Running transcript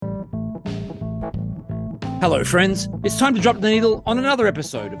Hello, friends. It's time to drop the needle on another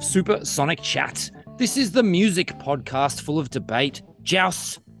episode of Super Sonic Chat. This is the music podcast full of debate,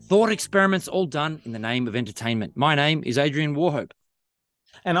 jousts, thought experiments, all done in the name of entertainment. My name is Adrian Warhope.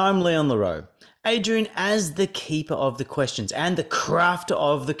 And I'm Leon Leroux. Adrian, as the keeper of the questions and the crafter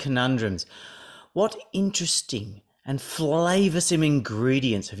of the conundrums, what interesting and flavoursome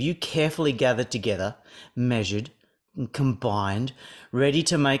ingredients have you carefully gathered together, measured, and combined, ready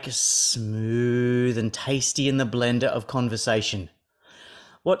to make smooth and tasty in the blender of conversation?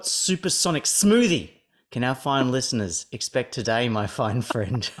 What supersonic smoothie can our fine listeners expect today, my fine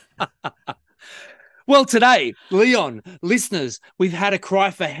friend? Well, today, Leon, listeners, we've had a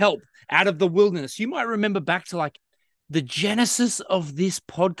cry for help out of the wilderness. You might remember back to like the genesis of this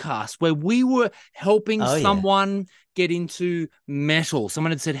podcast where we were helping someone get into metal.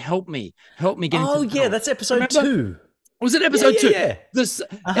 Someone had said, help me get into metal. That's episode 2. Was it episode 2? Yeah. This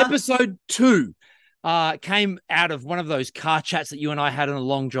episode 2 came out of one of those car chats that you and I had on a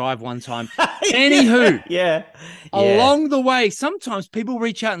long drive one time. Anywho, along the way, sometimes people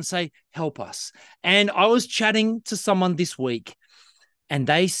reach out and say, help us. And I was chatting to someone this week and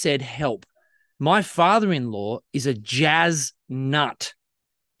they said, help. My father-in-law is a jazz nut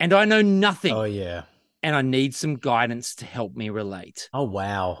and I know nothing. Oh, yeah. And I need some guidance to help me relate. Oh,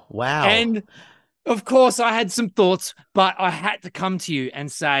 wow. And of course, I had some thoughts, but I had to come to you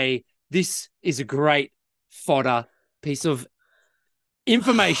and say, this is a great fodder piece of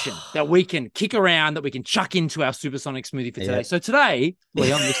information that we can kick around, that we can chuck into our supersonic smoothie for today. Yeah. So today,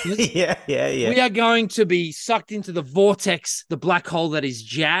 Leon, listeners, we are going to be sucked into the vortex, the black hole that is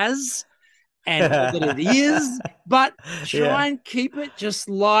jazz and all that it is, but try and keep it just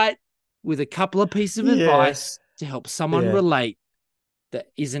light with a couple of pieces of advice to help someone relate that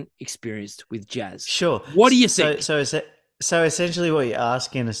isn't experienced with jazz. Sure. What do you think? So essentially what you're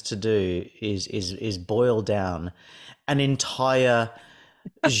asking us to do is boil down an entire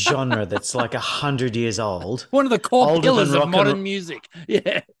genre that's like 100 years old. One of the core pillars of modern music.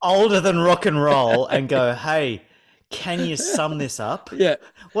 Yeah. Older than rock and roll, and go, hey, can you sum this up? Yeah.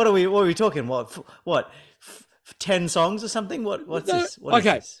 What are we talking? What 10 songs or something? What's this? What is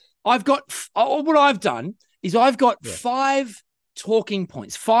this? I've got what I've done is I've got 5 talking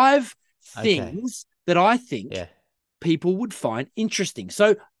points, 5 things that I think people would find interesting.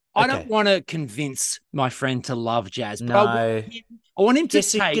 So I don't want to convince my friend to love jazz, but I want him to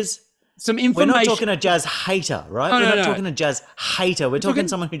take some information. We're not talking a jazz hater, right? We're not talking a jazz hater. We're talking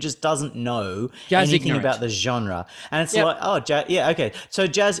someone who just doesn't know anything about the genre. And it's like, jazz, so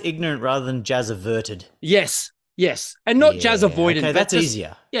jazz ignorant rather than jazz averted. Yes. And not jazz avoidant. Okay, that's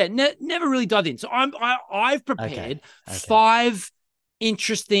easier. Yeah, never really dived in. So I've prepared 5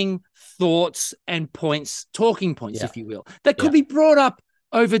 interesting thoughts and points, talking points, if you will, that could be brought up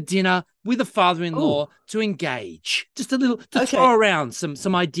over dinner with a father-in-law to engage, just a little, to throw around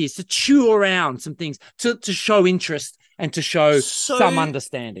some ideas, to chew around some things, to show interest and to show some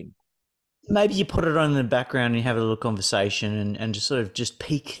understanding. Maybe you put it on in the background and you have a little conversation and just sort of just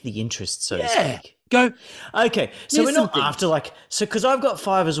pique the interest, so to speak. Go. Okay, so we're not after because I've got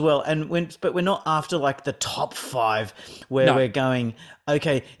 5 as well, but we're not after like the top 5 where we're going,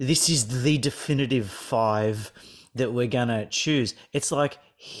 okay, this is the definitive 5 that we're gonna choose. It's like,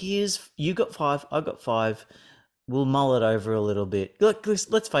 you got 5, I got 5. We'll mull it over a little bit. Look,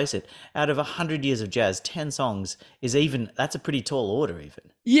 let's face it. Out of 100 years of jazz, 10 songs that's a pretty tall order,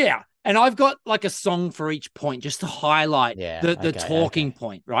 even. Yeah. And I've got like a song for each point just to highlight the talking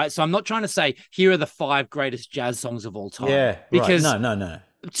point, right? So I'm not trying to say, here are the 5 greatest jazz songs of all time. Yeah, because no.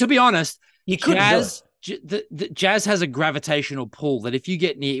 To be honest, you couldn't the jazz has a gravitational pull that if you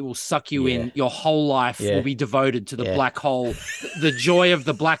get near, it will suck you in. Your whole life will be devoted to the black hole, the joy of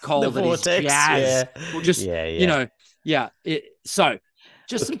the black hole that vortex, is jazz. Will just, so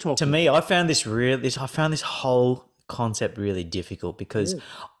just some talk. To me, I found this whole concept really difficult because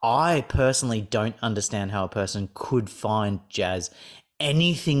I personally don't understand how a person could find jazz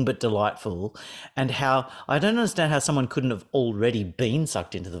anything but delightful, and how I don't understand how someone couldn't have already been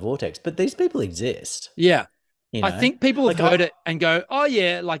sucked into the vortex, but these people exist. Yeah. You know? I think people have heard it and go, oh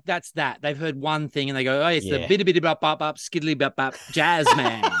yeah, like that's that. They've heard one thing and they go, oh, it's the bitty bop bop bop skiddly bop bop jazz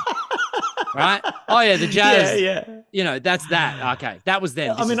man. Right? Oh yeah, the jazz. You know, that's that. Okay. That was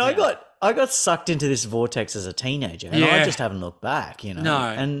them. I mean, I got sucked into this vortex as a teenager and I just haven't looked back, you know. No.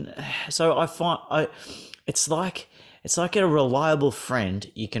 And so I find it's like a reliable friend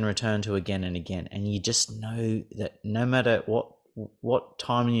you can return to again and again, and you just know that no matter what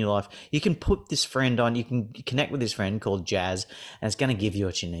time in your life, you can put this friend on, you can connect with this friend called Jazz, and it's going to give you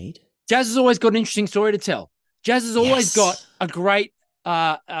what you need. Jazz has always got an interesting story to tell. Jazz has always got a great,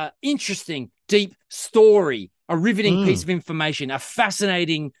 interesting deep story, a riveting piece of information, a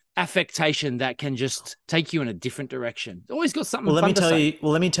fascinating affectation that can just take you in a different direction. It's always got something fun to say.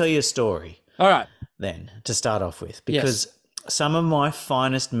 Let me tell you a story. All right. Then, to start off with, because some of my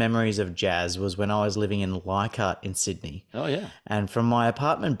finest memories of jazz was when I was living in Leichhardt in Sydney. Oh, yeah. And from my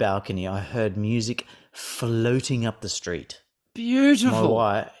apartment balcony, I heard music floating up the street. Beautiful. My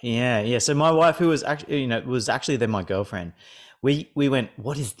wife, yeah. So my wife, who was actually then my girlfriend, we went,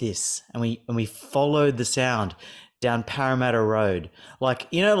 what is this? And we followed the sound down Parramatta Road, like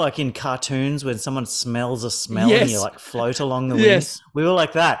in cartoons when someone smells a smell and you like float along the wind. We were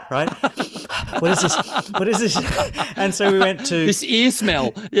like that, right? What is this? What is this? And so we went to this ear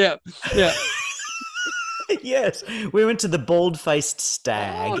smell. Yeah. Yes, we went to the Bald-Faced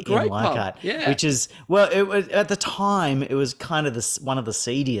Stag in Leichhardt, which is it was at the time it was kind of one of the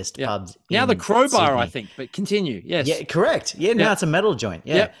seediest pubs. Now the Crowbar, Sydney. I think, but continue. Yes, yeah, correct. Yeah, now it's a metal joint.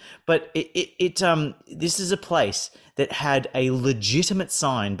 Yeah, but this is a place that had a legitimate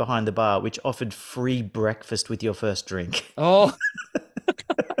sign behind the bar which offered free breakfast with your first drink. Oh.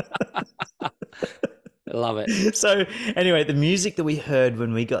 I love it. So anyway, the music that we heard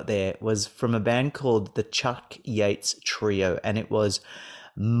when we got there was from a band called the Chuck Yates Trio, and it was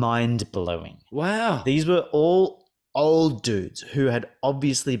mind-blowing. Wow. These were all old dudes who had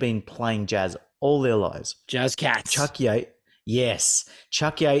obviously been playing jazz all their lives. Jazz cats. Chuck Yates. Yes.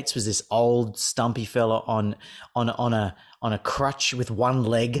 Chuck Yates was this old stumpy fella on a crutch with one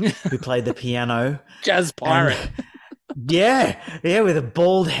leg who played the piano. Jazz pirate. Yeah, with a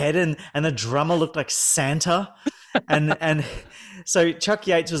bald head, and the drummer looked like Santa, and so Chuck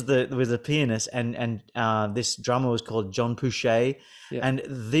Yates was the pianist, and this drummer was called John Pouchet, and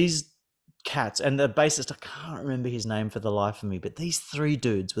these cats and the bassist, I can't remember his name for the life of me, but these three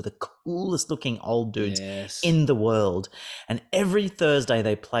dudes were the coolest looking old dudes in the world, and every Thursday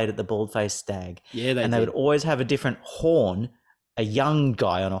they played at the Bald-Faced Stag, they would always have a different horn, a young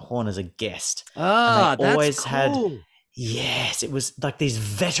guy on a horn as a guest. Ah, and they that's always cool. had. Yes, it was like these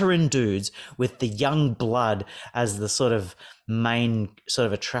veteran dudes with the young blood as the sort of main sort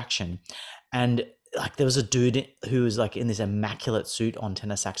of attraction. And like there was a dude who was like in this immaculate suit on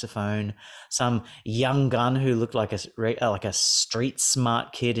tenor saxophone, some young gun who looked like a street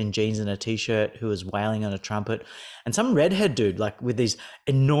smart kid in jeans and a t-shirt who was wailing on a trumpet, and some redhead dude like with these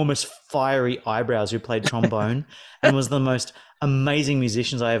enormous fiery eyebrows who played trombone and was the most amazing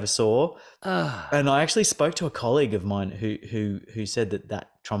musicians I ever saw. And I actually spoke to a colleague of mine who said that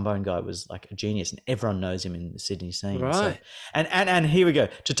trombone guy was like a genius, and everyone knows him in the Sydney scene. Right. So, and here we go.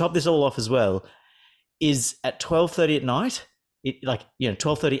 To top this all off as well, is at 12:30 at night,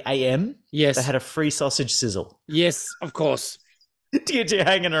 12:30 a.m. Yes, they had a free sausage sizzle. Yes, of course. You're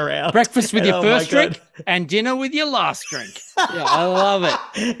hanging around. Breakfast with your first drink and dinner with your last drink. Yeah, I love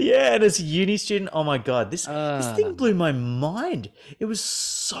it. Yeah, and as a uni student, oh my God, this thing blew my mind. It was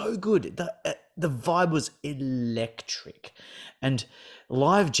so good. The vibe was electric. And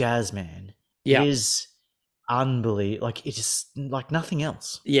live jazz, man, is unbelievable. Like, it is like nothing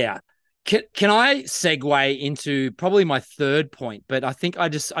else. Yeah. Can I segue into probably my third point? But I think I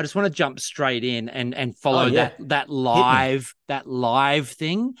just want to jump straight in and follow that live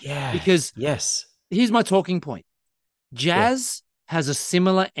thing. Yeah. Because here's my talking point. Jazz has a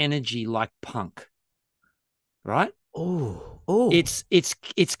similar energy like punk, right? Oh. It's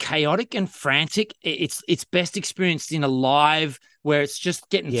chaotic and frantic. It's best experienced in a live where it's just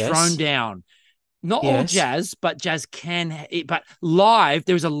getting thrown down. Not all jazz, but jazz but live,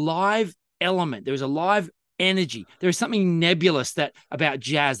 there's a live element. There's a live energy. There is something nebulous about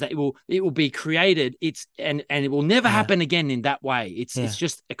jazz that it will be created. And it will never happen again in that way. It's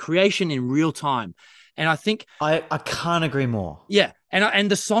just a creation in real time. And I think I can't agree more. Yeah.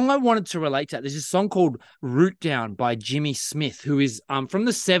 And the song I wanted to relate to, there's a song called Root Down by Jimmy Smith, who is from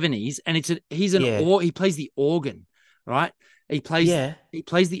the 70s, and he plays the organ, right? He plays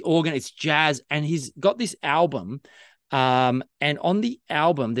the organ. It's jazz, and he's got this album. And on the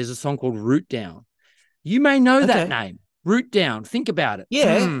album, there's a song called Root Down. You may know that name, Root Down. Think about it.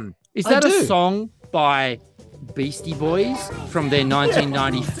 Yeah, is that a song by Beastie Boys from their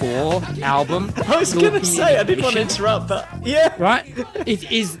 1994 album? I was going to say, I didn't want to interrupt, but right. It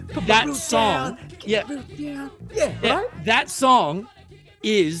is that song. Right. That song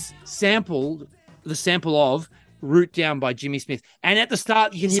is the sample of Root Down by Jimmy Smith. And at the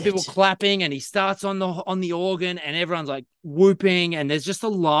start, you can hear people clapping, and he starts on the organ, and everyone's like whooping, and there's just a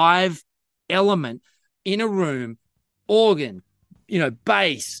live element in a room, organ,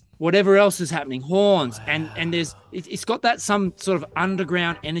 bass, whatever else is happening, horns, and it's got that some sort of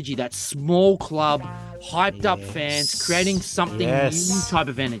underground energy, that small club, hyped up fans, creating something new type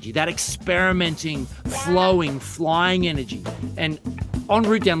of energy, that experimenting, flowing, flying energy. And en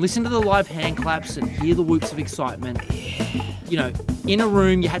route down, listen to the live hand claps and hear the whoops of excitement. You know, in a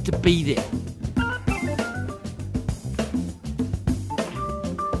room, you had to be there.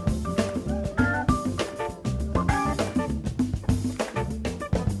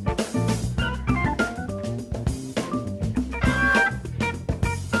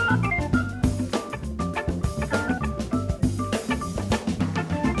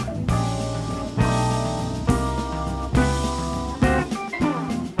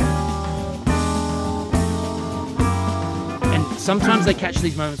 Sometimes they catch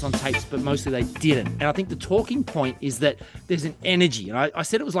these moments on tapes, but mostly they didn't. And I think the talking point is that there's an energy. And I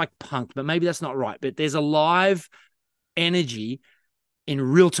said it was like punk, but maybe that's not right. But there's a live energy in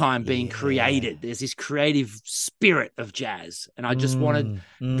real time being created. There's this creative spirit of jazz. And I just wanted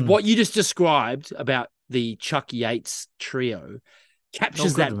what you just described about the Chuck Yates trio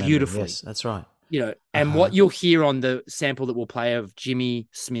captures that beautifully. Yes, that's right. You know, and what you'll hear on the sample that we'll play of Jimmy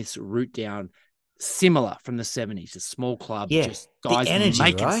Smith's Root Down, similar from the 70s, a small club, just guys, the energy,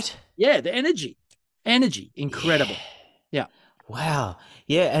 right? Yeah, the energy, incredible. Yeah. Wow.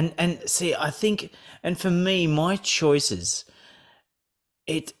 Yeah, and see, I think, and for me, my choices,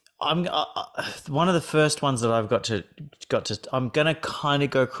 I'm one of the first ones that I've got to. I'm gonna kind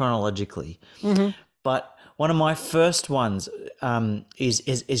of go chronologically, but one of my first ones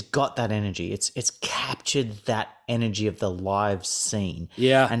is got that energy. It's captured that energy of the live scene.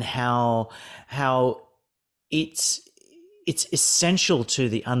 Yeah. And how it's essential to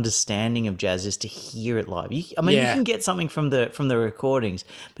the understanding of jazz is to hear it live. You can get something from the recordings,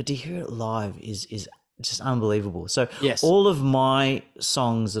 but to hear it live is just unbelievable. So all of my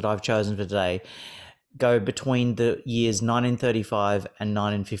songs that I've chosen for today go between the years 1935 and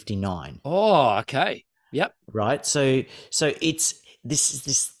 1959. Oh, okay. Yep. Right. So it's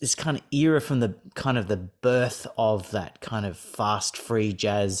this kind of era from the kind of the birth of that kind of fast free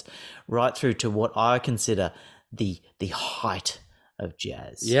jazz right through to what I consider the height of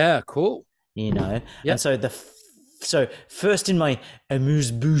jazz. Yeah, cool. You know. Yep. And so first in my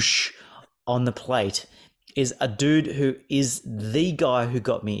amuse-bouche on the plate is a dude who is the guy who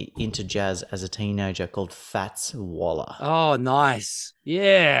got me into jazz as a teenager called Fats Waller. Oh, nice.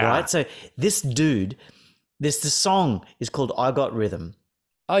 Yeah. Right. So this dude, the song is called I Got Rhythm.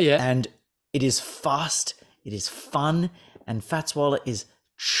 Oh, yeah. And it is fast, it is fun, and Fats Waller is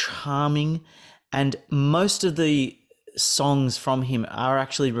charming. And most of the songs from him are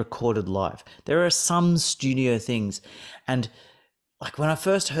actually recorded live. There are some studio things. And like when I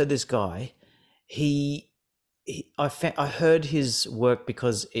first heard this guy, I heard his work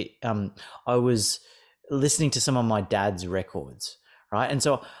because I was listening to some of my dad's records, right? And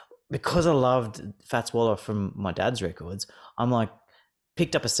so because I loved Fats Waller from my dad's records, I'm like,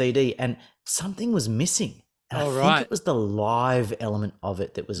 picked up a CD and something was missing. And I think it was the live element of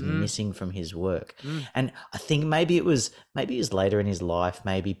it that was missing from his work. And I think maybe it was later in his life,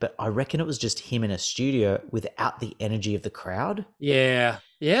 but I reckon it was just him in a studio without the energy of the crowd. Yeah.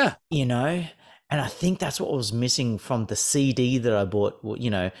 Yeah. You know? And I think that's what was missing from the CD that I bought, you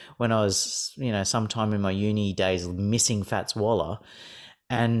know, when I was, you know, sometime in my uni days, missing Fats Waller.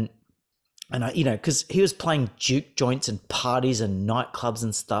 And I, you know, because he was playing juke joints and parties and nightclubs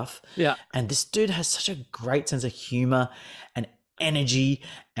and stuff. Yeah. And this dude has such a great sense of humor and energy,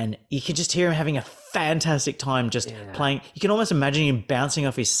 and you can just hear him having a fantastic time just playing. You can almost imagine him bouncing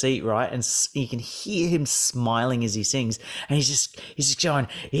off his seat, right? And you can hear him smiling as he sings, and he's just going,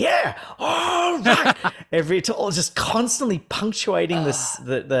 yeah, all right, just constantly punctuating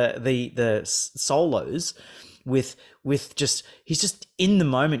the solos with just, he's just in the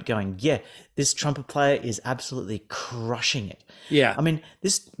moment going, yeah, this trumpet player is absolutely crushing it. Yeah. I mean,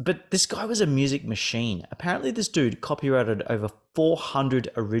 this guy was a music machine. Apparently this dude copyrighted over 400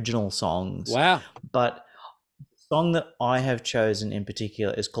 original songs. Wow. But the song that I have chosen in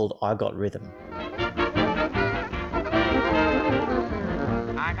particular is called I Got Rhythm. I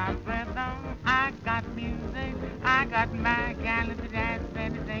got rhythm, I got music, I got my gal to dance,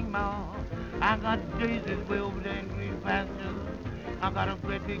 anything more. I got daisies, velvet and green pastures. I got a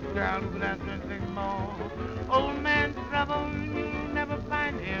great big girl who dance anything more. Old man's trouble, you'll never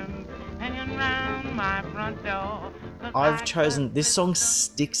find him hanging round my front door. I've chosen, this song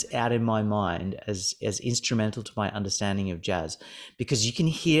sticks out in my mind as instrumental to my understanding of jazz, because you can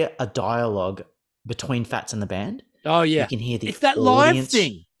hear a dialogue between Fats and the band. Oh yeah. You can hear the it's that audience. Live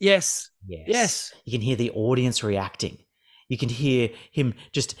thing. Yes. You can hear the audience reacting. You can hear him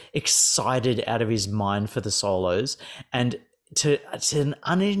just excited out of his mind for the solos. And to an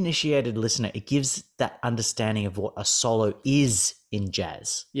uninitiated listener, it gives that understanding of what a solo is in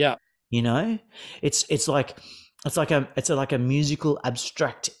jazz. Yeah. You know, it's like a musical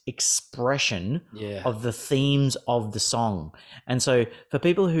abstract expression of the themes of the song. And so for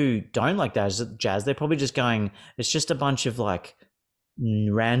people who don't like jazz, they're probably just going, it's just a bunch of like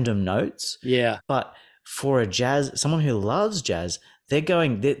random notes. Yeah. But for someone who loves jazz,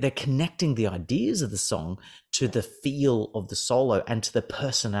 they're connecting the ideas of the song to the feel of the solo and to the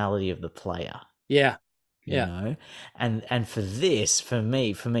personality of the player. Yeah. You know? And for me,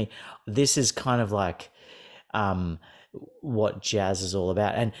 this is kind of like what jazz is all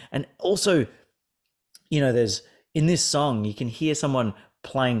about. And also, you know, there's in this song you can hear someone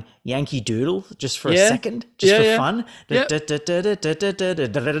playing Yankee Doodle just for a second, just for fun. And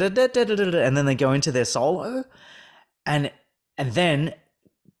then they go into their solo. And then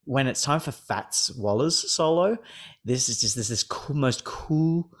when it's time for Fats Waller's solo, there's this most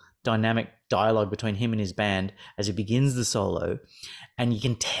cool dynamic dialogue between him and his band as he begins the solo. And you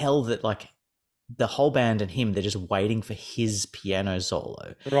can tell that like the whole band and him, they're just waiting for his piano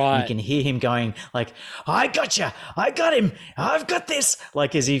solo. Right. And you can hear him going like, I gotcha, I got him, I've got this.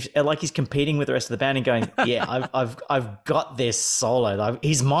 Like he's competing with the rest of the band and going, yeah, I've got this solo.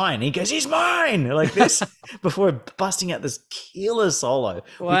 He's mine. He goes, he's mine. Like this before busting out this killer solo,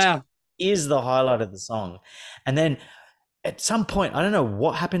 wow, which is the highlight of the song. And then at some point, I don't know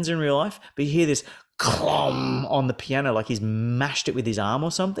what happens in real life, but you hear this clom on the piano, like he's mashed it with his arm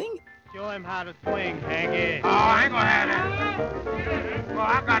or something. Show him how to swing, Hanky. Oh, I ain't gonna have that. Well,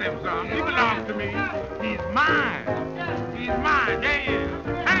 I got him some. He belongs to me. He's mine. He's mine. There he is.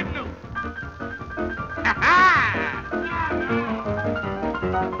 Turn him loose. Ha-ha!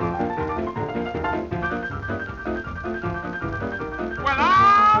 Well,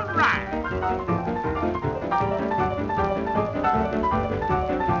 all right.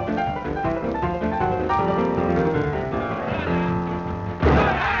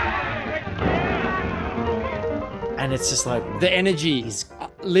 And it's just like the energy is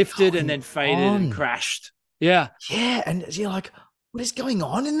lifted and then faded and crashed. Yeah. Yeah. And you're like, what is going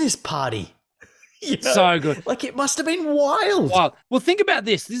on in this party? You know? So good. Like it must have been wild. Well, think about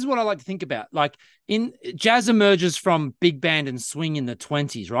this. This is what I like to think about. Like in jazz emerges from big band and swing in the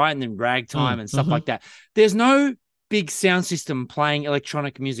 20s, right? And then ragtime and stuff like that. There's no big sound system playing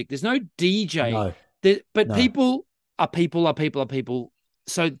electronic music. There's no DJ. No. But people are people.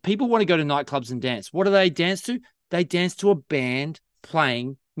 So people want to go to nightclubs and dance. What do they dance to? They dance to a band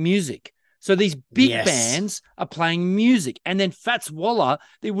playing music. So these big bands are playing music. And then Fats Waller,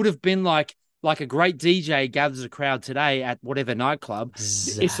 there would have been like a great DJ gathers a crowd today at whatever nightclub.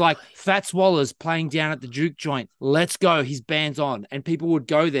 Exactly. It's like Fats Waller's playing down at the juke joint. Let's go. His band's on. And people would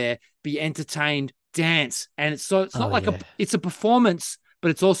go there, be entertained, dance. And it's not like it's a performance,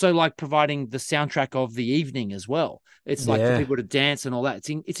 but it's also like providing the soundtrack of the evening as well. It's like for people to dance and all that.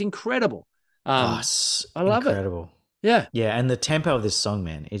 It's incredible. I love it. Yeah. Yeah. And the tempo of this song,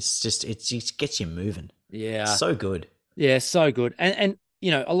 man, it just gets you moving. Yeah. So good. Yeah. So good. And,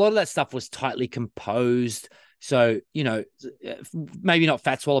 you know, a lot of that stuff was tightly composed. So, you know, maybe not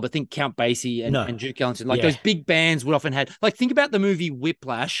Fats Waller, but think Count Basie and Duke Ellington. Like those big bands would often had, like, think about the movie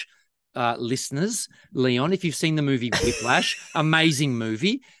Whiplash, listeners, Leon, if you've seen the movie Whiplash, amazing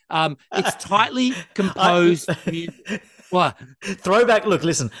movie. It's tightly composed. What? Throwback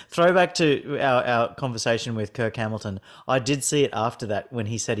to our conversation with Kirk Hamilton. I did see it after that when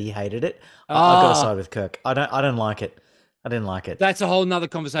he said he hated it. I got to side with Kirk. I don't like it. I didn't like it. That's a whole nother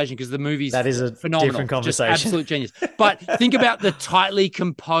conversation because the movie's that is a phenomenal, different conversation. Just absolute genius. But think about the tightly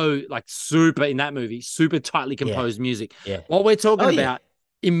composed, like super in that movie, super tightly composed music. Yeah. What we're talking about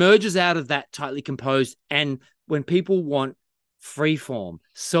emerges out of that tightly composed. And when people want freeform,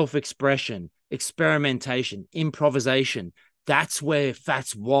 self-expression, experimentation, improvisation, that's where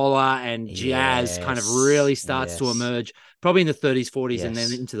Fats Waller and jazz kind of really starts to emerge, probably in the 30s, 40s, and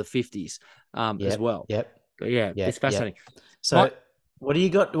then into the 50s as well. But it's fascinating. So what do you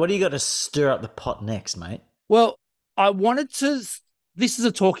got to stir up the pot next, mate? Well, I wanted to, this is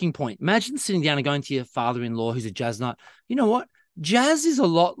a talking point. Imagine sitting down and going to your father-in-law who's a jazz nut. You know what? Jazz is a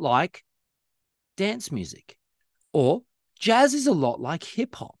lot like dance music, or jazz is a lot like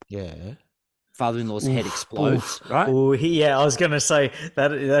hip hop. Yeah. Father-in-law's head explodes, right? Oh, I was going to say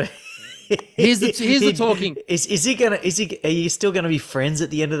that. Here's the talking. Are you still going to be friends at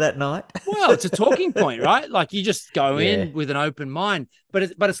the end of that night? Well, it's a talking point, right? Like you just go in with an open mind, but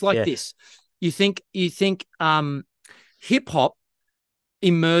it's like this. You think hip hop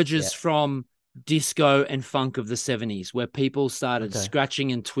emerges from disco and funk of the 70s, where people started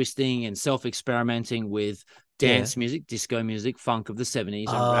scratching and twisting and self-experimenting with dance music, disco music, funk of the 70s, and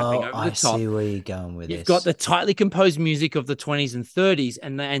rapping over the top. I see where you're going with this. You've got the tightly composed music of the 20s and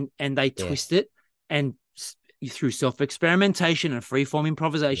 30s, and they twist it, and through self-experimentation and free-form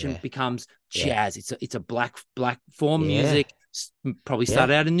improvisation becomes jazz. It's a black form music, probably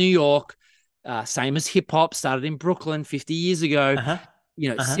started out in New York, same as hip-hop, started in Brooklyn 50 years ago.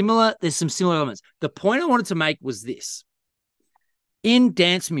 Similar. There's some similar elements. The point I wanted to make was this. In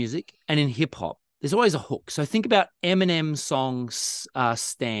dance music and in hip-hop, there's always a hook. So think about Eminem's song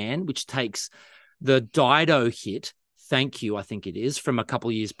Stan, which takes the Dido hit, Thank You, I think it is, from a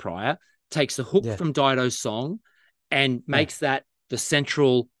couple of years prior, takes the hook from Dido's song and makes that the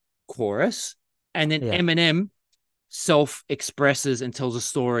central chorus. And then Eminem self-expresses and tells a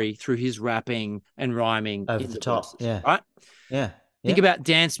story through his rapping and rhyming over the top. Verses, right? Think about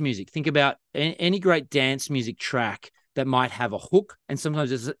dance music. Think about any great dance music track that might have a hook, and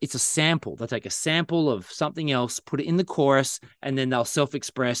sometimes it's a sample. They'll take a sample of something else, put it in the chorus, and then they'll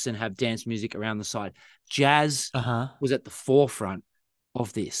self-express and have dance music around the side. Jazz was at the forefront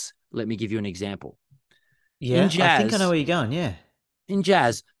of this. Let me give you an example. In jazz, I think I know where you're going, In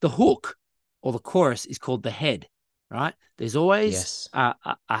jazz, the hook or the chorus is called the head, right? There's always a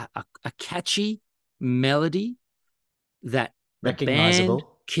catchy melody that the band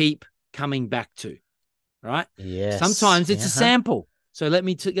keep coming back to. Right? Yes. Sometimes it's a sample. So let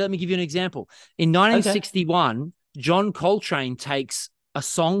me give you an example. In 1961, John Coltrane takes a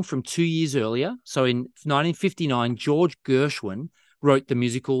song from 2 years earlier. So in 1959, George Gershwin wrote the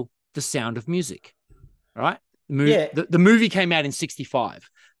musical The Sound of Music. Right? The movie came out in 65.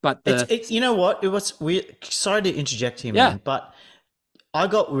 But it's you know what? It was weird. Sorry to interject here, man. But I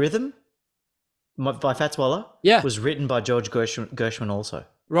Got Rhythm by Fats Waller was written by George Gershwin also.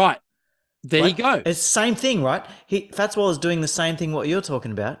 Right. There you go. It's the same thing, right? Fats Waller's doing the same thing what you're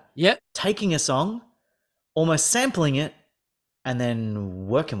talking about. Yep. Taking a song, almost sampling it, and then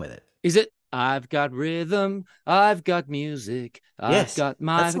working with it. Is it? I've got rhythm, I've got music, I've got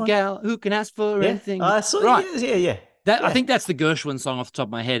my gal who can ask for anything. I think that's the Gershwin song off the top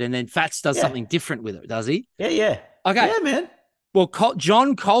of my head, and then Fats does something different with it, does he? Yeah. Okay. Yeah, man. Well,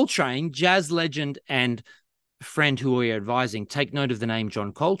 John Coltrane, jazz legend and friend who we are advising, take note of the name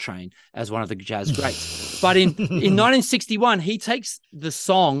John Coltrane as one of the jazz greats. But in 1961, he takes the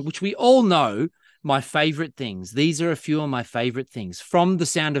song, which we all know, My Favorite Things. These are a few of my favorite things from The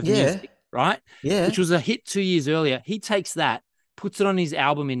Sound of Music, right? Yeah. Which was a hit 2 years earlier. He takes that, puts it on his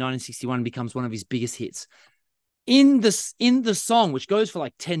album in 1961, and becomes one of his biggest hits. In the song, which goes for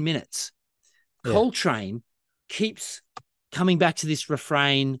like 10 minutes, Coltrane keeps coming back to this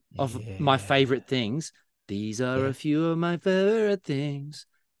refrain of My Favorite Things. These are a few of my favorite things,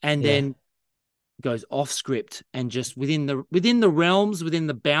 and then goes off script and just within the realms, within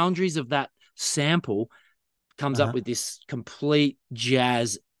the boundaries of that sample, comes up with this complete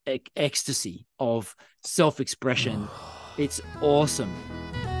jazz ecstasy of self-expression. It's awesome.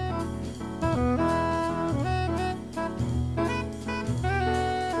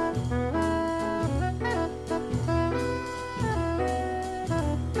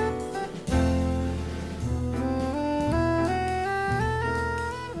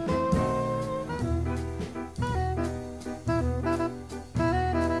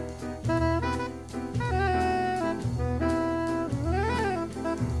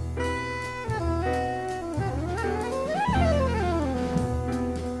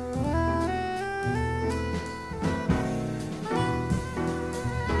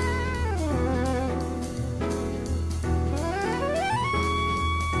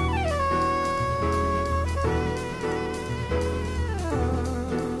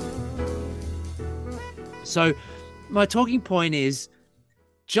 So my talking point is,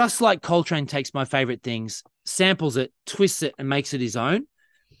 just like Coltrane takes My Favorite Things, samples it, twists it, and makes it his own,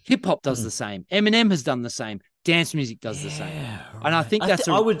 hip-hop does the same. Eminem has done the same. Dance music does the same. Right. And I think that's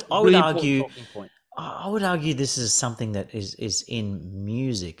I would argue this is something that is in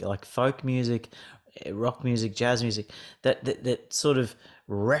music, like folk music, rock music, jazz music, that sort of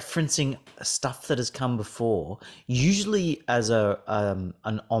referencing stuff that has come before, usually as an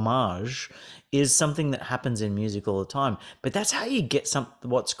homage, is something that happens in music all the time. But that's how you get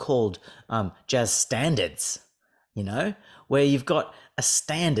what's called jazz standards, where you've got a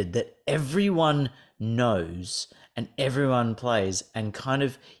standard that everyone knows and everyone plays, and kind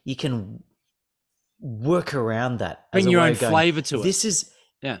of you can work around that. Bring your own flavor to it. This is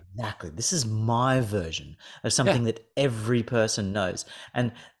exactly. This is my version of something that every person knows.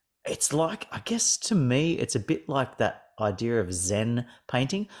 And it's like, I guess to me, it's a bit like that idea of Zen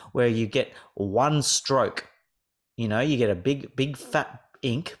painting, where you get one stroke. You know, you get a big fat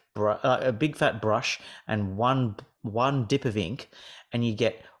ink, a big fat brush, and one dip of ink, and you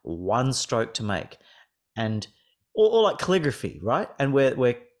get one stroke to make, and or like calligraphy, right? And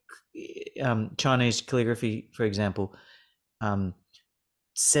where Chinese calligraphy, for example,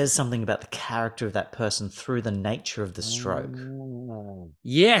 says something about the character of that person through the nature of the stroke.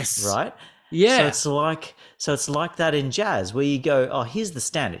 Yes. Right? Yeah. So it's like that in jazz, where you go, oh, here's the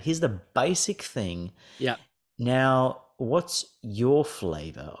standard, here's the basic thing. Yeah. Now, what's your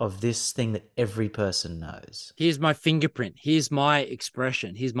flavor of this thing that every person knows? Here's my fingerprint. Here's my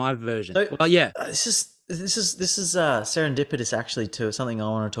expression. Here's my version. So, well, yeah. This is serendipitous actually to something I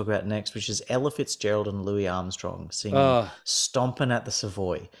want to talk about next, which is Ella Fitzgerald and Louis Armstrong singing "Stompin' at the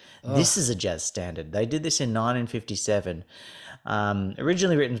Savoy." This is a jazz standard. They did this in 1957,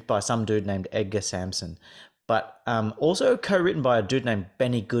 originally written by some dude named Edgar Sampson, but also co-written by a dude named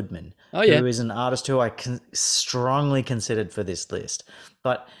Benny Goodman, who is an artist who I strongly considered for this list.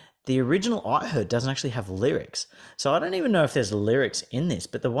 But the original I heard doesn't actually have lyrics. So I don't even know if there's lyrics in this,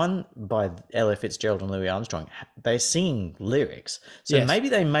 but the one by Ella Fitzgerald and Louis Armstrong, they're singing lyrics. So maybe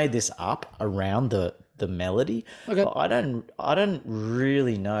they made this up around the melody. Okay. I don't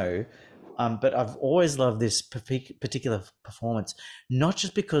really know. But I've always loved this particular performance, not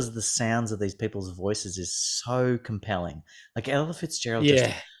just because the sounds of these people's voices is so compelling. Like Ella Fitzgerald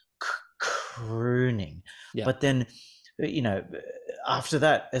just crooning. Yeah. But then, you know, after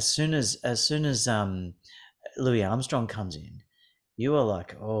that, as soon as Louis Armstrong comes in, you are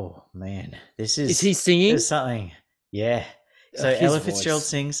like, oh man, this is he singing? There's something, yeah. So Ella Fitzgerald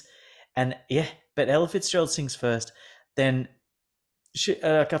sings, and but Ella Fitzgerald sings first. Then she,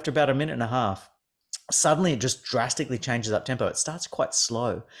 after about a minute and a half, suddenly it just drastically changes up tempo. It starts quite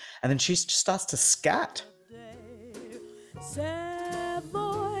slow, and then she just starts to scat.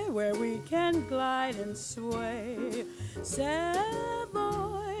 Savoy, where we can glide and sway.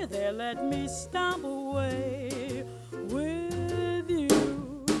 Savoy, there let me stomp away with you.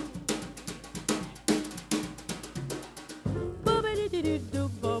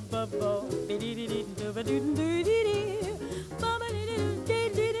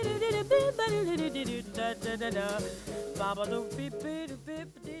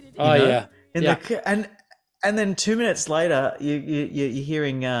 Oh yeah, And then 2 minutes later, you're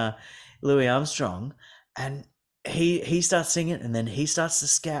hearing Louis Armstrong, and he starts singing, and then he starts to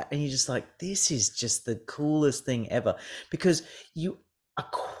scat, and you're just like, this is just the coolest thing ever, because you are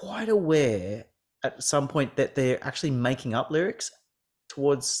quite aware at some point that they're actually making up lyrics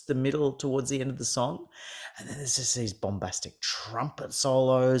towards the end of the song, and then there's just these bombastic trumpet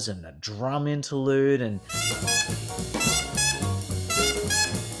solos and a drum interlude, and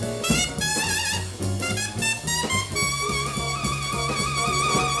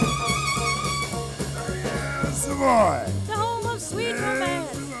Savoy, the home of sweet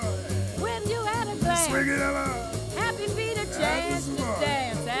romance. When you had a glance, happy feet a chance to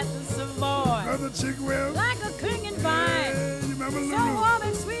dance at the Savoy. Like a clinging vine, so warm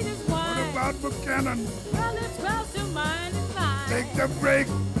and sweet as wine. What about Buchanan? Well, it's close to mine and mine. Take the break.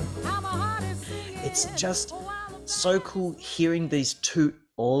 How my heart is singing. It's just so cool hearing these two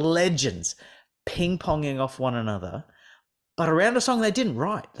legends ping-ponging off one another, but around a song they didn't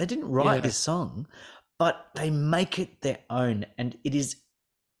write. They didn't write this song, but they make it their own, and it is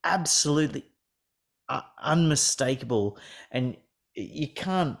absolutely unmistakable, and you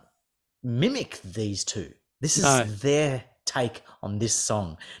can't mimic these two. This is their take on this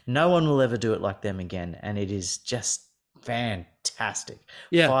song. No one will ever do it like them again, and it is just fantastic.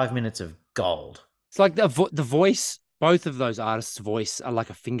 5 minutes of gold. It's like the voice, both of those artists' voice are like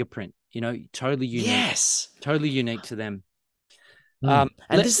a fingerprint, you know, totally unique. Yes. Totally unique to them. And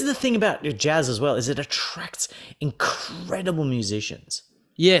this is the thing about jazz as well, is it attracts incredible musicians.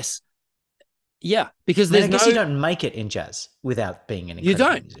 Yes. Yeah, because I guess you don't make it in jazz without being an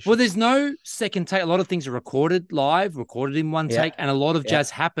incredible musician. Well, there's no second take. A lot of things are recorded live, recorded in one take, and a lot of jazz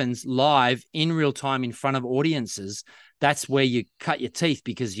happens live in real time in front of audiences. That's where you cut your teeth,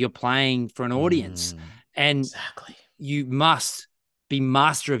 because you're playing for an audience. And you must be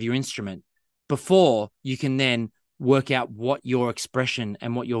master of your instrument before you can then work out what your expression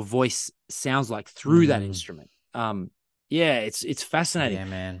and what your voice sounds like through that instrument. It's fascinating. Yeah,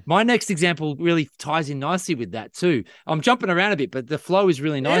 man. My next example really ties in nicely with that too. I'm jumping around a bit, but the flow is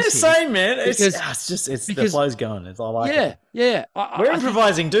really nice. Yeah, same, man. The flow's going. It's all like yeah. We're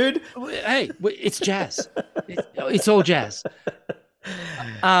improvising, dude. Hey, it's jazz. It's all jazz.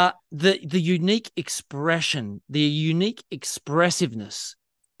 The unique expression, the unique expressiveness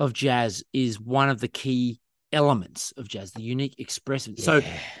of jazz is one of the key elements of jazz, the unique expressiveness. So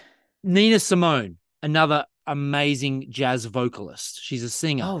Nina Simone, another amazing jazz vocalist. She's a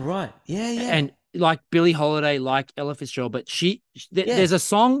singer. Oh, right. Yeah. And like Billie Holiday, like Ella Fitzgerald, but there's a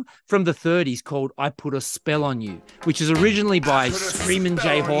song from the 30s called "I Put a Spell on You," which is originally by Screamin'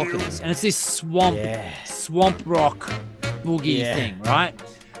 Jay Hawkins, and it's this swamp rock boogie thing, right?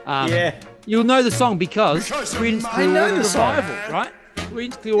 You'll know the song because Creedence Clearwater Revival, right?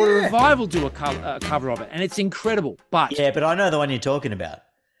 Creedence Clearwater Revival do a cover of it, and it's incredible. But I know the one you're talking about.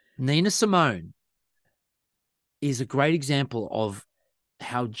 Nina Simone is a great example of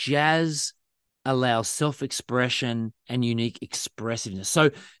how jazz allows self-expression and unique expressiveness.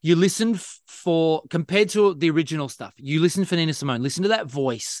 So you listen compared to the original stuff, you listen for Nina Simone, listen to that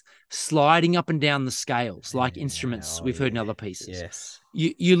voice sliding up and down the scales like instruments we've heard in other pieces. Yes.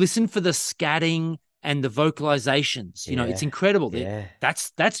 You listen for the scatting and the vocalizations. You know, it's incredible.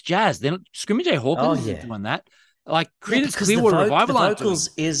 That's jazz. Then Screamin' Jay Hawkins is doing that. Like Creedence Clearwater Revival the vocals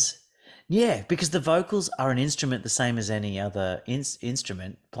because the vocals are an instrument the same as any other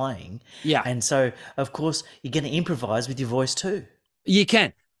instrument playing. Yeah. And so, of course, you're going to improvise with your voice too. You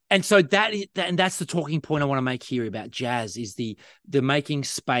can. And so that's the talking point I want to make here about jazz is the making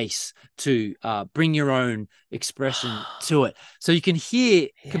space to bring your own expression to it. So you can hear,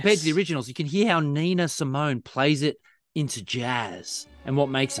 compared to the originals, you can hear how Nina Simone plays it into jazz and what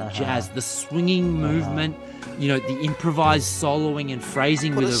makes it jazz, the swinging movement, you know, the improvised soloing and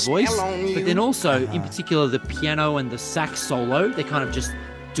phrasing with her voice, but then also in particular the piano and the sax solo, they're kind of just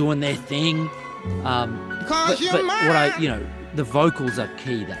doing their thing. But the vocals are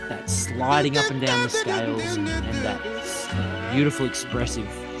key, that sliding up and down the scales and that beautiful expressive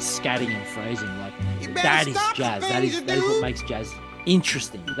scatting and phrasing, like that is jazz. That is what makes jazz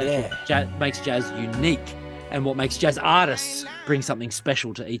interesting. What makes jazz unique. And what makes jazz artists bring something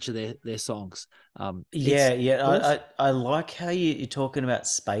special to each of their songs. I like how you're talking about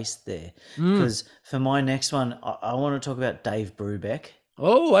space there, because for my next one, I want to talk about Dave Brubeck.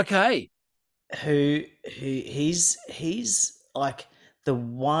 Oh, okay. Who he's like the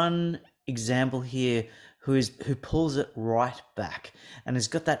one example here who pulls it right back and has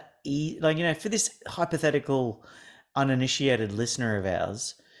got that for this hypothetical uninitiated listener of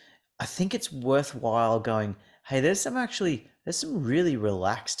ours. I think it's worthwhile going, hey, there's some really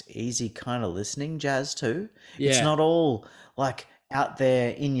relaxed, easy kind of listening jazz too. Yeah. It's not all like out there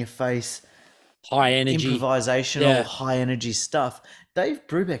in your face, high energy, improvisational, high energy stuff. Dave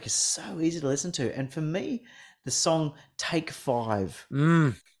Brubeck is so easy to listen to. And for me, the song Take 5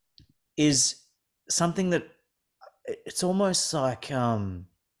 is something that it's almost like, I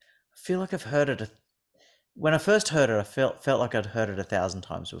feel like I've heard it when I first heard it, I felt like I'd heard it 1,000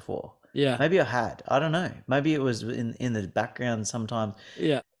 times before. Yeah. Maybe I had. I don't know. Maybe it was in the background sometimes.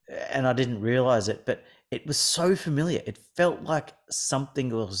 Yeah. And I didn't realize it, but it was so familiar. It felt like something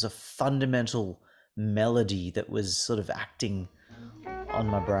that was a fundamental melody that was sort of acting on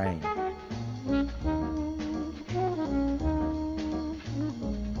my brain.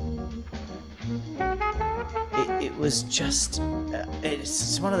 It was just,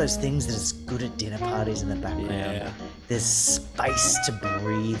 it's one of those things that is good at dinner parties in the background. Yeah. There's space to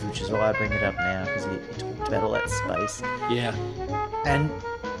breathe, which is why I bring it up now, because you talked about all that space. Yeah. And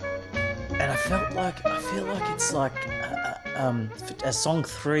I feel like it's like a song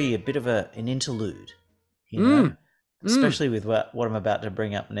 3, a bit of an interlude, you know, especially with what I'm about to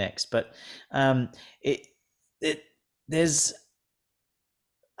bring up next. But there's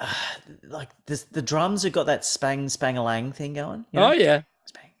like this, the drums have got that spang-a-lang thing going. You know? Oh yeah,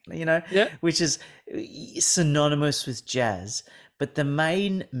 which is synonymous with jazz. But the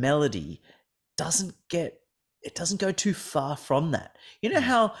main melody doesn't go too far from that. You know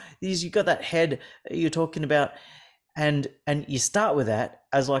how you got that head you're talking about, and you start with that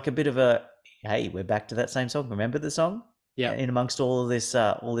as like a bit of a, hey, we're back to that same song. Remember the song? Yeah. In amongst all this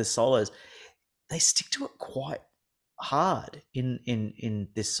solos, they stick to it quite hard in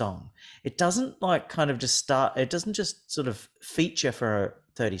this song. It doesn't like kind of just start. It doesn't just sort of feature for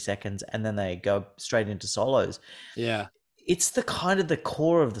 30 seconds and then they go straight into solos. Yeah. It's the kind of the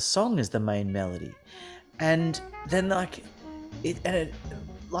core of the song is the main melody. And then like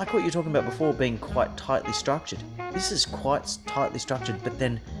like what you're talking about before, being quite tightly structured. This is quite tightly structured, but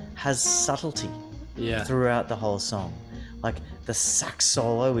then has subtlety throughout the whole song, Like the sax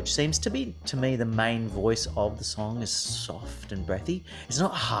solo, which seems to be, to me, the main voice of the song, is soft and breathy. It's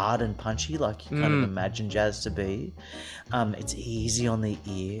not hard and punchy like you kind of imagine jazz to be. It's easy on the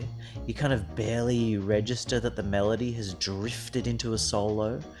ear. You kind of barely register that the melody has drifted into a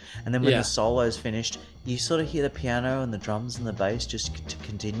solo. And then when the solo is finished, you sort of hear the piano and the drums and the bass just to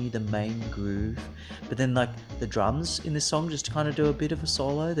continue the main groove. But then like the drums in this song just kind of do a bit of a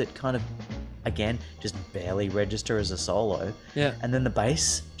solo that kind of, again, just barely register as a solo. Yeah. And then the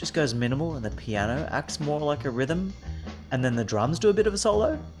bass just goes minimal and the piano acts more like a rhythm. And then the drums do a bit of a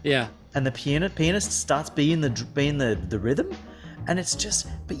solo. Yeah. And the pianist starts being the rhythm. And it's just,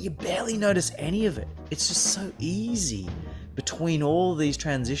 but you barely notice any of it. It's just so easy between all these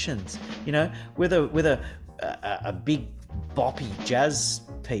transitions. You know, with a big boppy jazz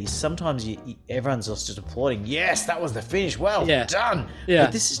piece, sometimes everyone's just applauding. Yes, that was the finish. Well done. Yeah.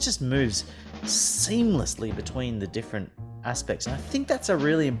 But this is just moves seamlessly between the different aspects. And I think that's a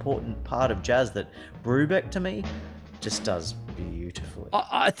really important part of jazz that Brubeck, to me, just does beautifully.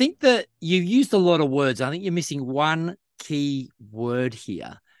 I think that you've used a lot of words. I think you're missing one key word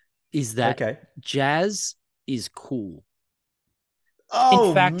here, is that jazz is cool. Oh,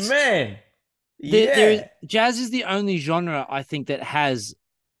 in fact, man. Jazz is the only genre, I think, that has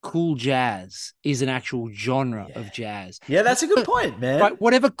cool jazz is an actual genre of jazz. Yeah, that's a good point, man. Right,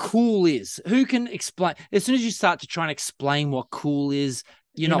 whatever cool is, who can explain? As soon as you start to try and explain what cool is,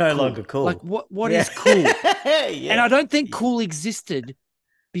 you're not no cool. longer cool. Like what is cool? And I don't think cool existed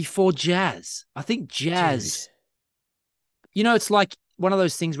before jazz. I think jazz, it's like one of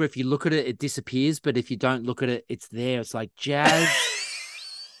those things where if you look at it, it disappears, but if you don't look at it, it's there. It's like jazz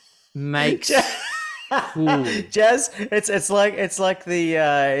makes cool. Jazz, it's like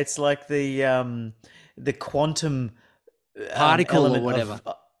the quantum particle or whatever.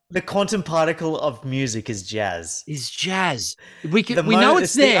 The quantum particle of music is jazz. Is jazz. We know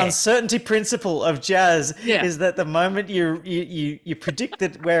it's there. The uncertainty principle of jazz is that the moment you predict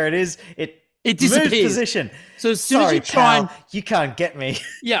it where it is, it disappears. Moves position. So as soon as you try you can't get me.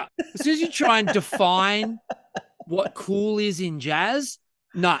 Yeah. As soon as you try and define what cool is in jazz,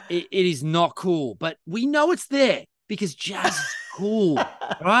 it is not cool. But we know it's there because jazz is cool,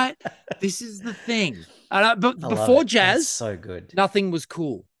 right? This is the thing. But before jazz, that's so good. Nothing was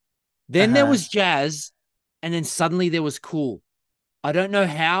cool. Then there was jazz, and then suddenly there was cool. I don't know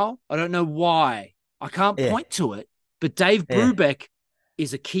how. I don't know why. I can't point to it. But Dave Brubeck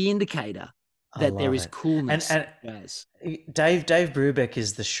is a key indicator that there is coolness in jazz. Dave Brubeck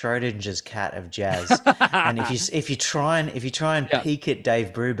is the Schrodinger's cat of jazz. And if you try and peek at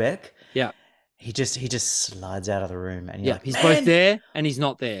Dave Brubeck, he just slides out of the room, and he's both there and he's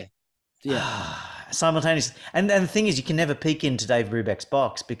not there. Yeah. Simultaneously. And the thing is, you can never peek into Dave Brubeck's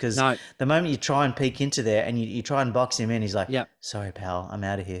box because the moment you try and peek into there and you try and box him in, he's like, sorry, pal, I'm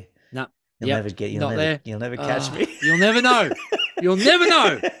out of here. No. You'll never catch me. You'll never know. You'll never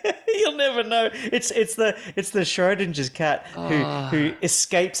know. You'll never know. It's the Schrodinger's cat who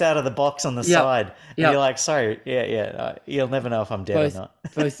escapes out of the box on the side. And you're like, sorry, you'll never know if I'm dead or not.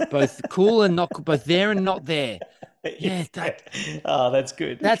 both cool and not, both there and not there. Yeah, that's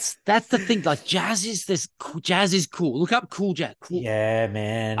good. That's the thing. Like jazz is cool. Look up cool jazz. Cool. Yeah,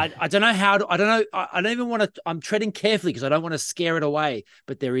 man. I don't know how to. I don't know. I don't even want to. I'm treading carefully because I don't want to scare it away.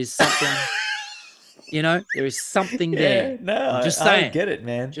 But there is something. There is something there. No, I'm just saying. I get it,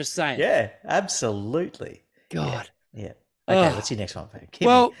 man. Just saying. Yeah, absolutely. God. Yeah. Okay, what's your next one, Pete?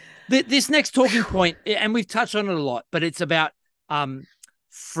 This next talking point, and we've touched on it a lot, but it's about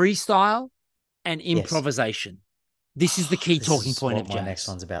freestyle and improvisation. This is the key talking point of jazz. My next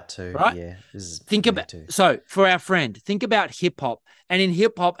one's about too. Right? Yeah. So for our friend, think about hip hop, and in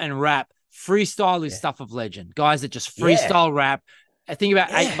hip hop and rap, freestyle is stuff of legend. Guys that just freestyle rap. I think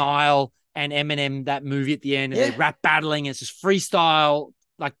about 8 Mile and Eminem, that movie at the end, and they rap battling. And it's just freestyle.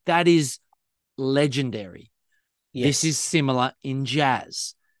 Like that is legendary. Yes. This is similar in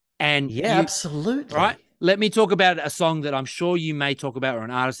jazz. And absolutely. Right. Let me talk about a song that I'm sure you may talk about, or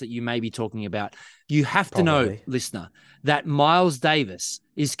an artist that you may be talking about. You have to know, listener, that Miles Davis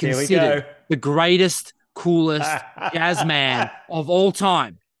is considered the greatest, coolest jazz man of all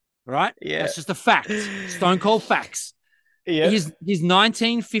time. Right? Yeah. That's just a fact. Stone cold facts. Yeah. His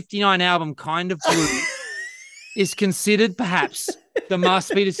 1959 album, Kind of Blue, is considered perhaps the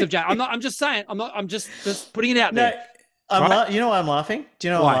masterpiece of jazz. I'm just saying. I'm just putting it out there. You know why I'm laughing? Do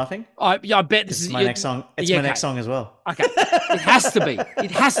you know why I'm laughing? I bet this is my next song. It's my next song as well. Okay, it has to be.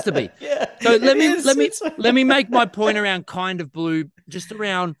 It has to be. So let me make my point around Kind of Blue, just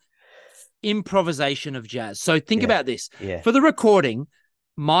around improvisation of jazz. So think about this. Yeah. For the recording,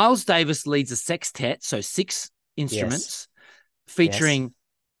 Miles Davis leads a sextet, so 6 instruments. featuring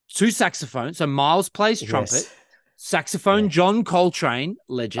two saxophones. So Miles plays trumpet, saxophone John Coltrane,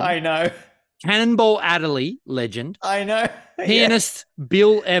 legend. I know. Cannonball Adderley, legend. I know. Pianist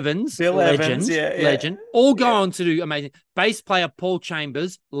Bill Evans, legend. Legend. All go on to do amazing. Bass player Paul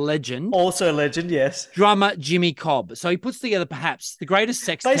Chambers, legend. Also legend, yes. Drummer Jimmy Cobb. So he puts together perhaps the greatest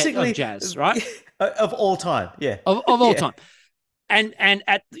sextet of jazz, right? Of all time, of all time. And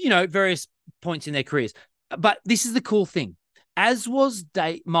at various points in their careers. But this is the cool thing. As was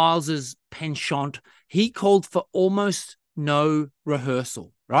Miles's penchant, he called for almost no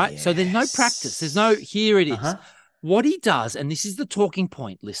rehearsal, right? Yes. So there's no practice. There's no, here it is. What he does, and this is the talking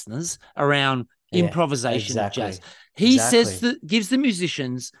point, listeners, around improvisation of jazz. He says that gives the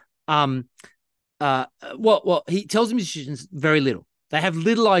musicians, he tells the musicians very little. They have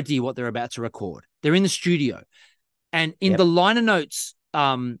little idea what they're about to record. They're in the studio. And in the liner notes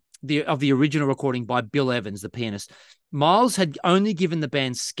of the original recording by Bill Evans, the pianist, Miles had only given the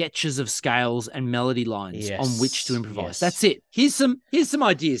band sketches of scales and melody lines on which to improvise. Yes. That's it. Here's some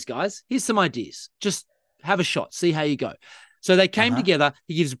ideas, guys. Here's some ideas. Just have a shot. See how you go. So they came together.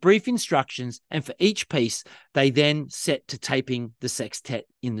 He gives brief instructions, and for each piece, they then set to taping the sextet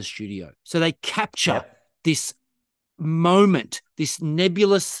in the studio. So they capture this moment, this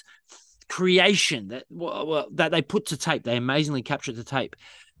nebulous creation that they put to tape. They amazingly capture it to tape.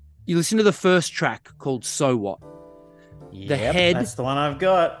 You listen to the first track called "So What." The head. That's the one I've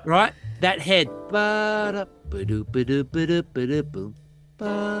got. Right? That head. The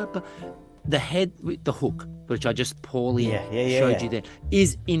head with the hook, which I just poorly showed you there,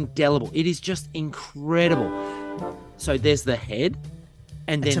 is indelible. It is just incredible. So there's the head,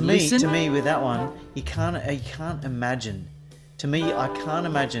 and then to me, with that one, you can't imagine. To me, I can't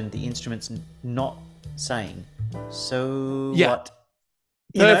imagine the instruments not saying, "So what?"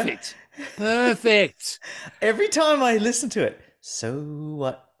 Perfect. Perfect. Every time I listen to it, so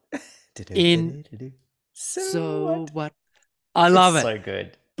what? So what? I love it. So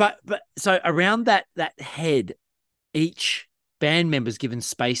good. But so around that head, each band member's given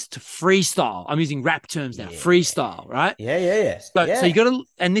space to freestyle. I'm using rap terms now. Freestyle, right? Yeah. So you got to,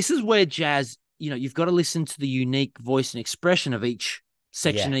 and this is where jazz, you've got to listen to the unique voice and expression of each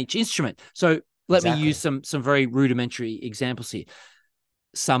section and each instrument. So let me use some very rudimentary examples here.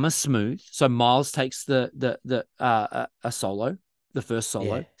 Some are smooth. So Miles takes a solo, the first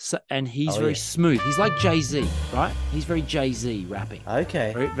solo, and he's very smooth. He's like Jay-Z, right? He's very Jay-Z rapping.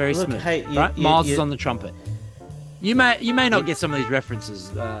 Okay, very smooth. Hey, right? Miles is on the trumpert. You may not get some of these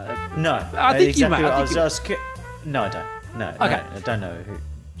references. No, I think exactly you may. No, I don't. No, okay. I don't know who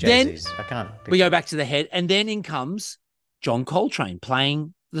Jay-Z is. I can't. We go back to the head, and then in comes John Coltrane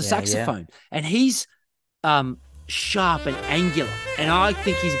playing the saxophone, and he's sharp and angular, and I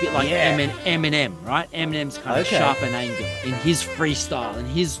think he's a bit like Eminem, right? Eminem's kind of sharp and angular in his freestyle, in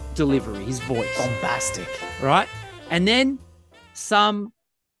his delivery, his voice. Bombastic. Right? And then some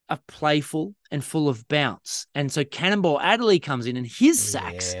are playful and full of bounce. And so Cannonball Adderley comes in, and his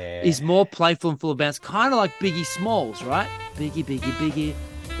sax is more playful and full of bounce, kind of like Biggie Smalls, right? Biggie.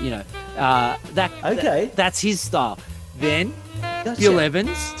 That's his style. Then Bill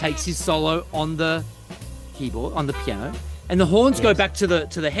Evans takes his solo on the keyboard, on the piano, and the horns go back to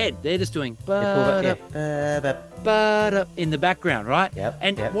the head. They're just doing in the background, right?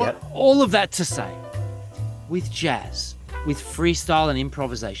 All of that to say, with jazz, with freestyle and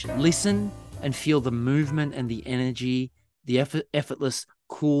improvisation, listen and feel the movement and the energy, the effortless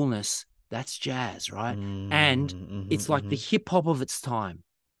coolness. That's jazz, right? And it's like the hip hop of its time,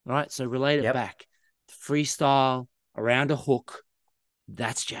 right? So relate it back. Freestyle around a hook,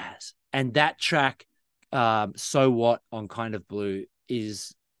 that's jazz. And that track, So What on Kind of Blue,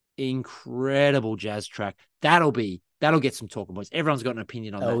 is incredible jazz track. That'll get some talking points. Everyone's got an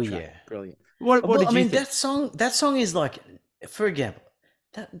opinion on that track. Yeah. Brilliant. What did you think? That song is like, for example,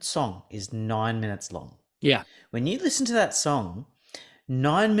 that song is 9 minutes long. Yeah. When you listen to that song,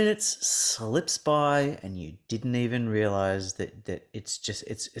 9 minutes slips by and you didn't even realize that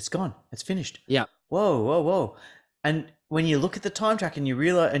it's gone. It's finished. Yeah. Whoa. And when you look at the time track and you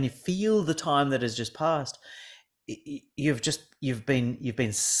realize and you feel the time that has just passed, you've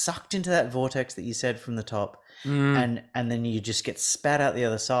been sucked into that vortex that you said from the top, and then you just get spat out the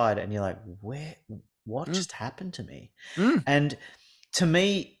other side, and you're like, what just happened to me? And to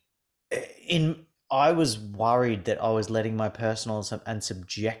me, I was worried that I was letting my personal and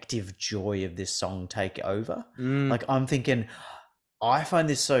subjective joy of this song take over. Like, I'm thinking, I find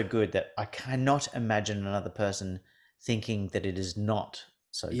this so good that I cannot imagine another person thinking that it is not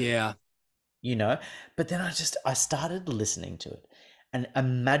so good. Yeah. But then I started listening to it and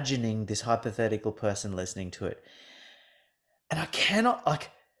imagining this hypothetical person listening to it. And I cannot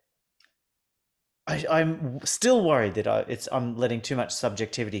I'm still worried that I'm letting too much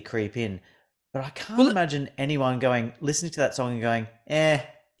subjectivity creep in, but I can't imagine anyone listening to that song and going,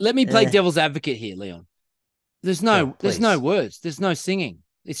 Let me play devil's advocate here, Leon. There's no words. There's no singing.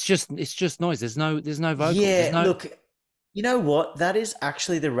 It's just noise. There's no vocals. Yeah, look, you know what? That is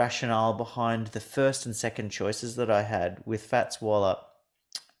actually the rationale behind the first and second choices that I had with Fats Waller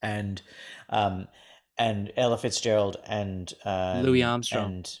and Ella Fitzgerald and Louis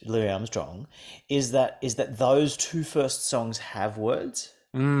Armstrong. Is that those two first songs have words,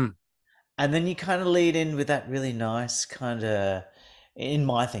 and then you kind of lead in with that really nice kind of, in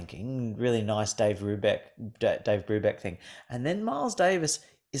my thinking, really nice Dave Brubeck thing, and then Miles Davis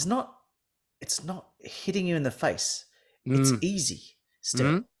it's not hitting you in the face. It's easy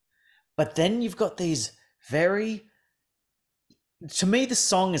still, but then you've got these to me, the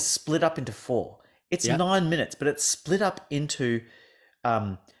song is split up into 4. It's 9 minutes, but it's split up into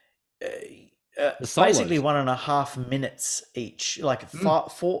basically 1.5 minutes each, like 4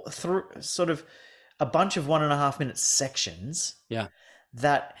 through sort of a bunch of 1.5 minute sections. Yeah.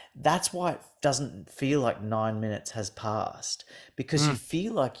 That's why it doesn't feel like 9 minutes has passed, because you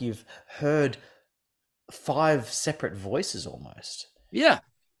feel like you've heard 5 separate voices almost. Yeah.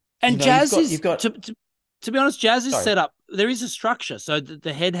 And jazz you've got to be honest, jazz is set up. There is a structure. So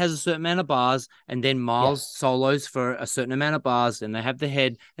the head has a certain amount of bars, and then Miles solos for a certain amount of bars, and they have the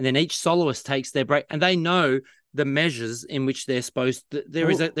head, and then each soloist takes their break, and they know the measures in which they're supposed to, there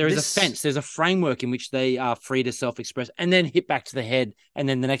is a fence, there's a framework in which they are free to self-express, and then hit back to the head, and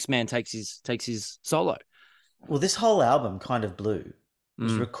then the next man takes his solo. Well, this whole album, Kind of Blue,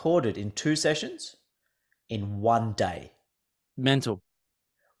 was recorded in 2 sessions in 1 day. Mental.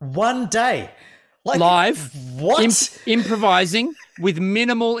 1 day. Like, live, what? Improvising with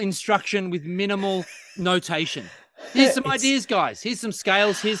minimal instruction, with minimal notation. Here's some ideas, guys. Here's some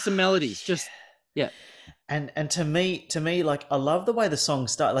scales. Here's some melodies. Just, yeah. And to me, like, I love the way the song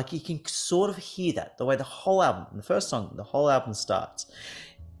starts. Like, you can sort of hear that, the way the whole album, the first song, the whole album starts,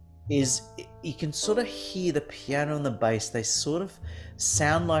 is you can sort of hear the piano and the bass. They sort of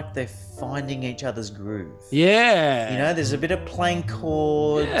sound like they're finding each other's groove. Yeah. You know, there's a bit of playing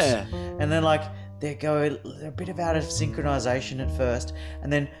chords. Yeah. And then, like, they're a bit of out of synchronization at first,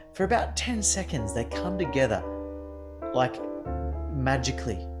 and then for about 10 seconds they come together like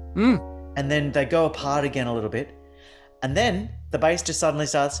magically, and then they go apart again a little bit, and then the bass just suddenly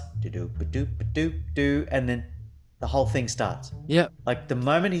starts do, and then the whole thing starts. Yeah, like the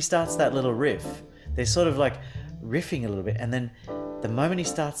moment he starts that little riff, they're sort of like riffing a little bit, and then the moment he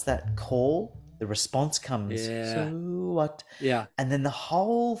starts that call, the response comes. Yeah. So what? Yeah. And then the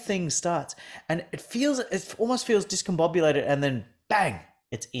whole thing starts, and it almost feels discombobulated, and then bang,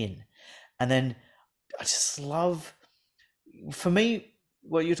 it's in. And then I just love, for me,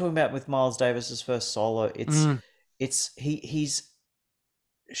 what you're talking about with Miles Davis's first solo. He's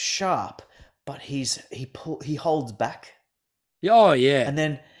sharp, but he holds back. Oh yeah. And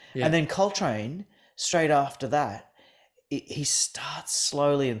then Coltrane straight after that, he starts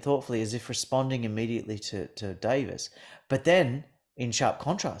slowly and thoughtfully as if responding immediately to Davis. But then, in sharp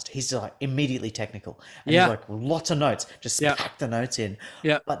contrast, he's like immediately technical. And he's like lots of notes, just pack the notes in.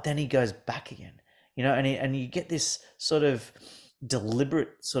 Yeah. But then he goes back again, you know, and you get this sort of deliberate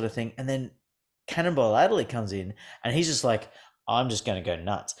sort of thing. And then Cannonball Adderley comes in, and he's just like, I'm just going to go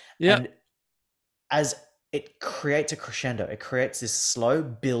nuts. Yeah. And as it creates a crescendo, it creates this slow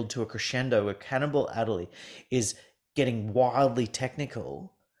build to a crescendo where Cannonball Adderley is getting wildly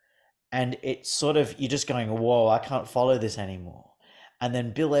technical, and it's sort of, you're just going, whoa, I can't follow this anymore. And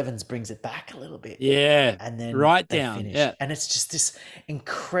then Bill Evans brings it back a little bit. Yeah. And then right down. Finish. Yeah. And it's just this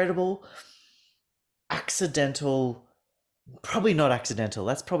incredible, accidental, probably not accidental,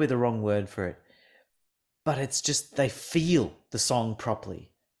 that's probably the wrong word for it, but it's just, they feel the song properly.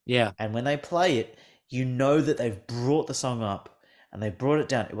 Yeah. And when they play it, you know that they've brought the song up and they brought it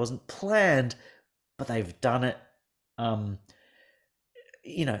down. It wasn't planned, but they've done it.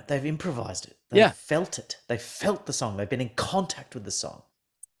 You know, they've improvised it. They felt it. They felt the song. They've been in contact with the song.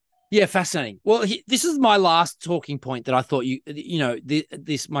 Yeah, fascinating. Well, this is my last talking point that I thought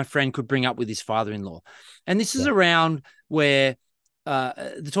this my friend could bring up with his father-in-law, and this is around where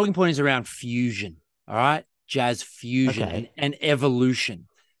the talking point is around fusion. All right, jazz fusion and evolution.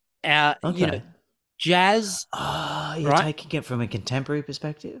 You know, jazz. You're taking it from a contemporary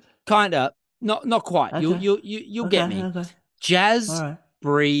perspective. Kind of, not quite. Okay. You'll get me. Okay. Jazz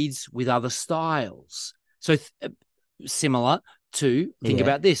breeds with other styles, so similar to think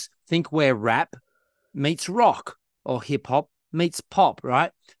about this. Think where rap meets rock or hip hop meets pop.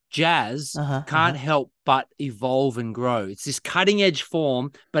 Right? jazz can't help but evolve and grow. It's this cutting edge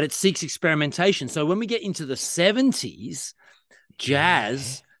form, but it seeks experimentation. So when we get into the 70s,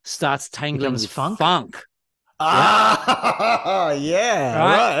 jazz starts tangling with funk. Ah, yeah.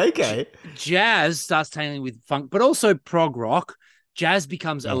 Right. Okay. Jazz starts tangling with funk, but also prog rock. Jazz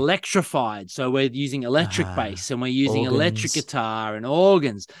becomes electrified. So we're using electric bass and we're using electric guitar and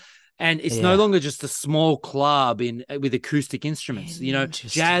organs. And it's no longer just a small club with acoustic instruments. You know,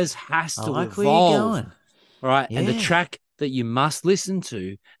 jazz has to evolve. Right. Yeah. And the track that you must listen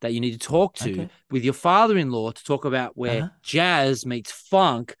to, that you need to talk to with your father-in-law to talk about where jazz meets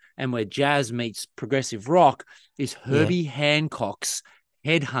funk and where jazz meets progressive rock is Herbie Hancock's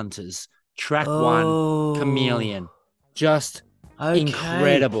Headhunters, track 1, Chameleon. Just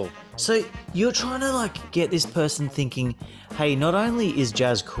incredible. So you're trying to like get this person thinking, hey, not only is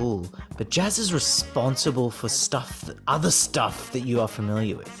jazz cool, but jazz is responsible for other stuff that you are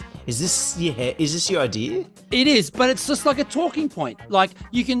familiar with. Is this your idea? It is, but it's just like a talking point. Like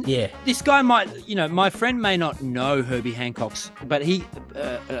you can, this guy might, my friend may not know Herbie Hancock's, but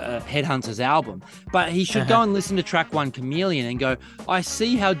Headhunters album, but he should go and listen to track 1, Chameleon, and go, I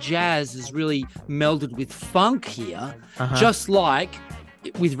see how jazz is really melded with funk here, just like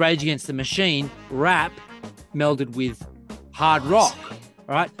with Rage Against the Machine, rap melded with hard rock.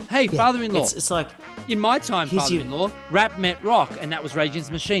 All right. Hey, father-in-law. It's like, in my time, father-in-law, rap met rock, and that was Rage Against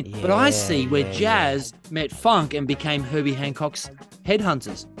the Machine. Yeah, but I see where jazz met funk and became Herbie Hancock's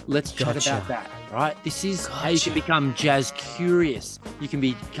Headhunters. Let's chat about that, right? This is how you can become jazz curious. You can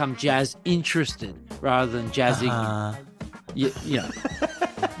become jazz interested rather than jazz ignorant. You know,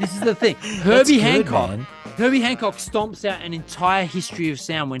 this is the thing. Herbie Hancock stomps out an entire history of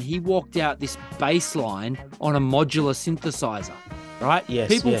sound when he walked out this bass line on a modular synthesizer. Right?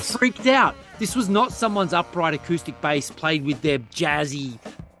 People freaked out. This was not someone's upright acoustic bass played with their jazzy,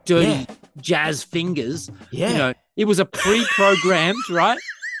 dirty jazz fingers. Yeah. You know, it was a pre-programmed, right?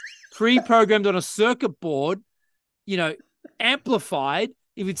 Pre-programmed on a circuit board, amplified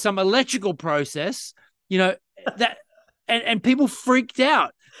with some electrical process, that, and people freaked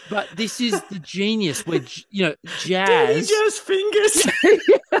out. But this is the genius where, jazz. Dirty jazz fingers.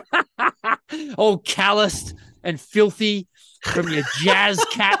 All calloused and filthy from your jazz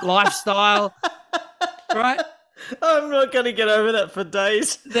cat lifestyle, right? I'm not going to get over that for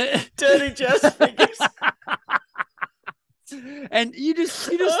days. Dirty jazz fingers. And you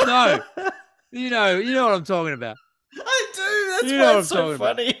just know. You know what I'm talking about. I do. That's why it's so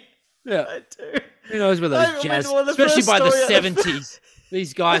funny. Yeah. I do. Who knows where those jazz, especially by the 70s.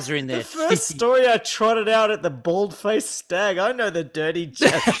 These guys are in there. The first story I trotted out at the Bald-Faced Stag. I know the dirty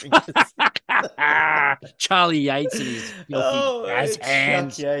jazz fingers. Charlie Yates and his filthy jazz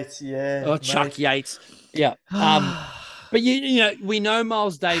hands. Chuck Yates, yeah. Oh, Chuck Yates. Yeah. But we know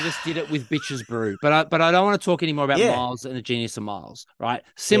Miles Davis did it with Bitches Brew, but I don't want to talk anymore about Miles and the genius of Miles, right?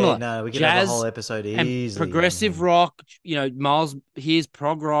 Similar. We could jazz have a whole episode easily. And progressive rock. Miles hears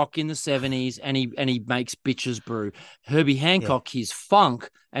prog rock in the 70s, and he makes Bitches Brew. Herbie Hancock hears funk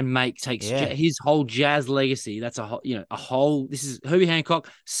and takes his whole jazz legacy. That's a whole. This is Herbie Hancock,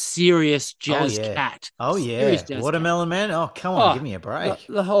 serious jazz cat. Oh yeah, Watermelon Man. Oh come on, give me a break.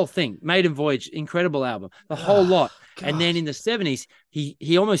 The whole thing, Maiden Voyage, incredible album. The whole lot. God. And then in the 70s,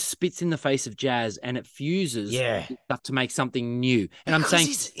 he almost spits in the face of jazz, and it fuses stuff to make something new. And I'm saying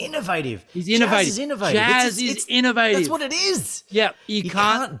he's innovative. He's innovative. Jazz is innovative. Jazz is innovative. That's what it is. Yeah, you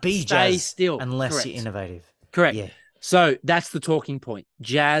can't be stay jazz still unless you're innovative. Correct. Yeah. So that's the talking point.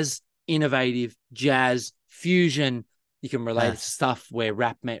 Jazz, innovative, jazz, fusion. You can relate it to stuff where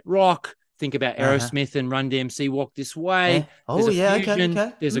rap met rock. Think about Aerosmith and Run DMC Walk This Way. Oh, There's a fusion,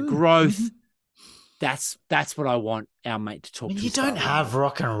 okay. There's a growth. That's what I want our mate to talk to. You don't have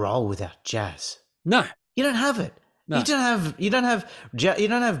rock and roll without jazz. No, you don't have it. No. You don't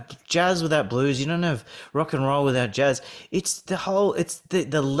have jazz without blues. You don't have rock and roll without jazz. It's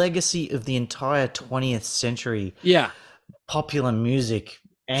the legacy of the entire 20th century. Yeah, popular music.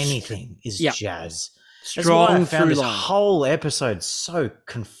 Anything is jazz. Strong. That's why I found this whole episode so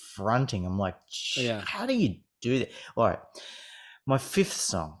confronting. I'm like, how do you do that? All right, my fifth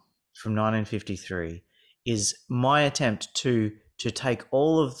song from 1953 is my attempt to take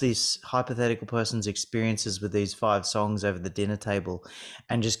all of this hypothetical person's experiences with these 5 songs over the dinner table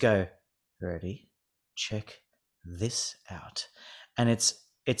and just go, ready, check this out. And it's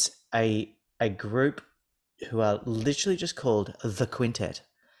a group who are literally just called The Quintet.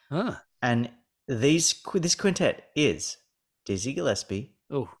 And this quintet is Dizzy Gillespie,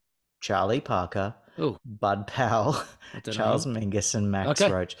 Charlie Parker, Bud Powell, Charles Mingus, and Max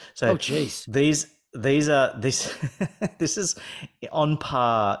Roach. So these are this this is on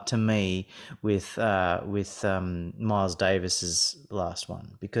par to me with Miles Davis's last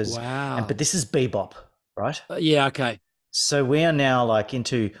one because wow. But this is bebop, right? Yeah, okay. So we are now like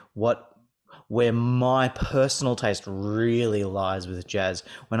into where my personal taste really lies with jazz.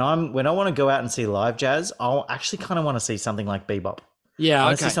 When I want to go out and see live jazz, I'll actually kind of want to see something like bebop. Yeah, I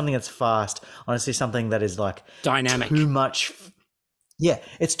want to see something that's fast. I want to see something that is like dynamic. Too much. Yeah,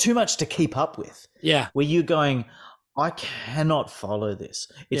 it's too much to keep up with. Yeah, where you're going, I cannot follow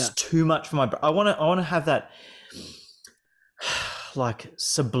this. It's too much for my. I want to have that like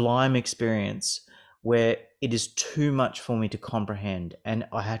sublime experience where it is too much for me to comprehend, and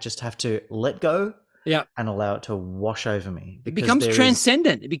I just have to let go. Yeah, and allow it to wash over me. It becomes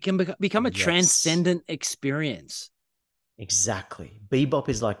transcendent. It become a transcendent experience. Exactly. Bebop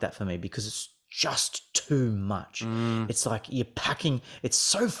is like that for me because it's just too much. It's like you're packing. It's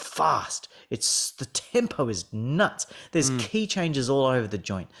so fast. The tempo is nuts. There's key changes all over the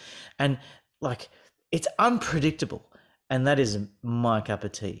joint, and like it's unpredictable. And that is my cup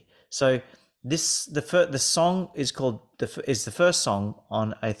of tea. So the song is the first song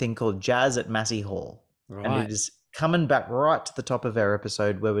on a thing called Jazz at Massey Hall, right. And it is coming back right to the top of our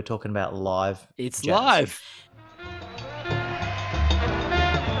episode where we're talking about live. It's jazz. live.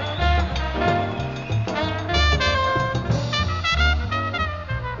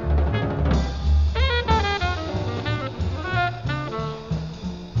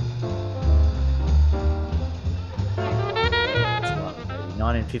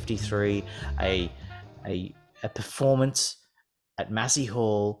 1953, a performance at Massey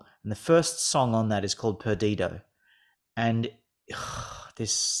Hall, and the first song on that is called Perdido, and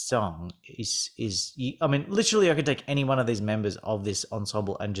this song is I mean, literally, I could take any one of these members of this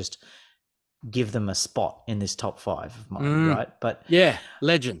ensemble and just give them a spot in this top 5 of mine, right? But yeah,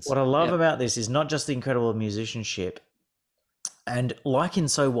 legends. What I love about this is not just the incredible musicianship, and like in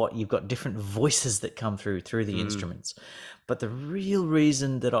So What, you've got different voices that come through the instruments. But the real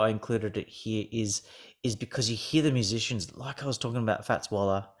reason that I included it here is because you hear the musicians, like I was talking about Fats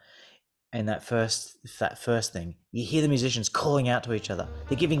Waller and that first thing. You hear the musicians calling out to each other.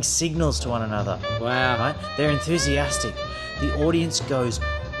 They're giving signals to one another. Wow. Right? They're enthusiastic. The audience goes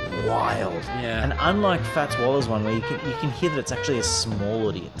wild. Yeah. And unlike Fats Waller's one, where you can hear that it's actually a small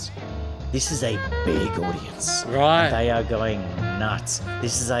audience, this is a big audience. Right. And they are going nuts.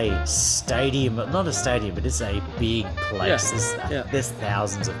 This is a stadium, not a stadium, but it's a big place. There's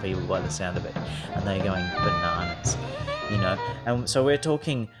thousands of people by the sound of it, and they're going bananas, you know. And so we're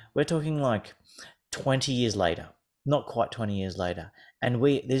talking like 20 years later, not quite 20 years later, and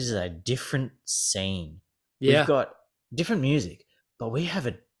this is a different scene. Yeah. We've got different music, but we have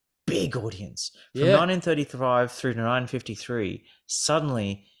a big audience. From 1935 through to 1953,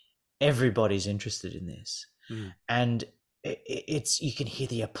 suddenly everybody's interested in this. And it's you can hear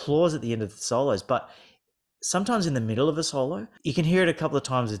the applause at the end of the solos, but sometimes in the middle of a solo, you can hear it a couple of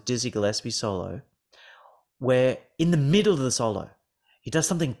times with Dizzy Gillespie's solo, where in the middle of the solo, he does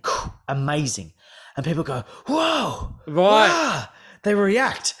something amazing, and people go, "Whoa!" Right? Wow! They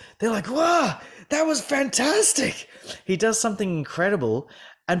react. They're like, "Wow, that was fantastic!" He does something incredible,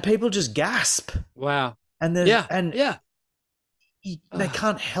 and people just gasp. Wow! And they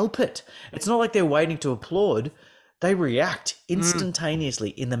can't help it. It's not like they're waiting to applaud. They react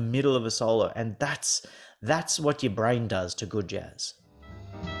instantaneously in the middle of a solo, and that's what your brain does to good jazz.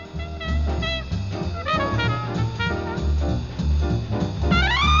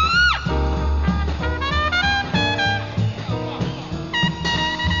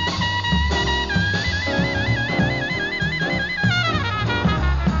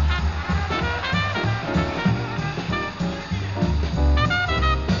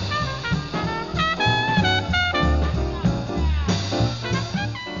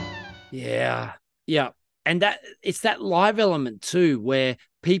 Yeah. And it's that live element too, where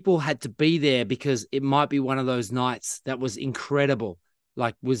people had to be there because it might be one of those nights that was incredible.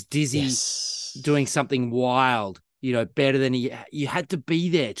 Like, was Dizzy doing something wild, better than you had to be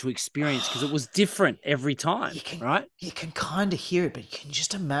there to experience, because it was different every time, right? You can kind of hear it, but you can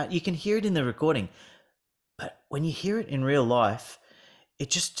just imagine, you can hear it in the recording, but when you hear it in real life, it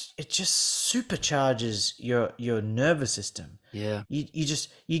just supercharges your nervous system. Yeah.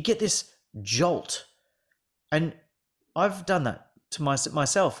 You get this jolt. And I've done that to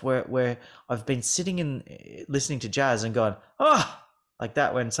myself where I've been sitting and listening to jazz and going, like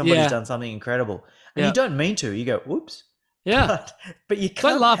that, when somebody's done something incredible. And you don't mean to. You go, whoops. Yeah. But you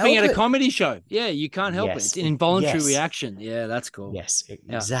can't help laughing at it. a comedy show. Yeah, you can't help it. It's an involuntary reaction. Yeah, that's cool. Yes,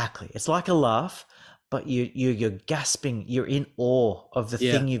 exactly. It's like a laugh, but you're gasping. You're in awe of the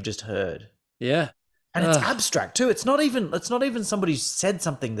thing you've just heard. Yeah. And it's abstract too. It's not even somebody said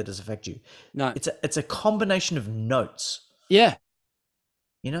something that has affected you. No. It's a combination of notes. Yeah.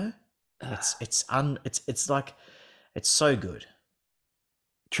 You know? It's like it's so good.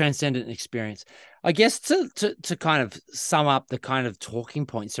 Transcendent experience. I guess to kind of sum up the kind of talking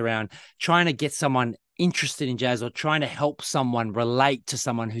points around trying to get someone interested in jazz or trying to help someone relate to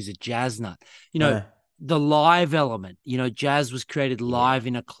someone who's a jazz nut. You know, the live element, you know, jazz was created live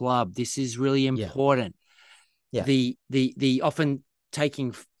in a club. This is really important. Yeah. The often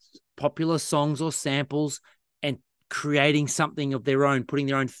taking popular songs or samples and creating something of their own, putting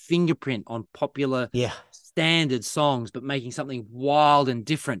their own fingerprint on popular standard songs, but making something wild and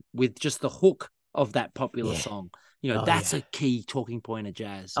different with just the hook of that popular song. You know, that's a key talking point of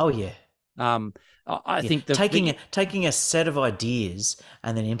jazz. Oh yeah. I think taking a set of ideas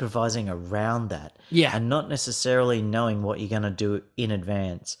and then improvising around that. Yeah. And not necessarily knowing what you're going to do in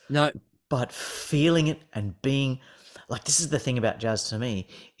advance. No. But feeling it and being like, this is the thing about jazz to me,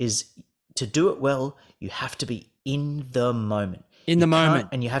 is to do it well, you have to be in the moment.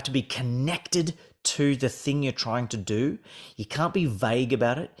 And you have to be connected to the thing you're trying to do. You can't be vague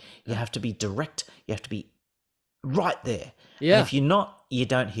about it. You have to be direct. You have to be right there. Yeah. And if you're not, you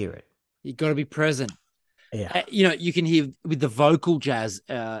don't hear it. You got to be present. Yeah. You know, you can hear with the vocal jazz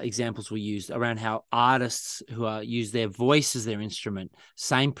examples we used around how artists who use their voice as their instrument,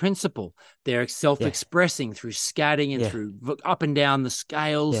 same principle. They're self-expressing through scatting and through up and down the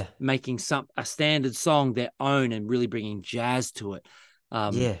scales, making a standard song their own and really bringing jazz to it.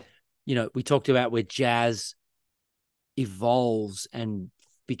 You know, we talked about where jazz evolves and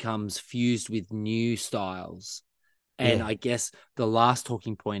becomes fused with new styles. And I guess the last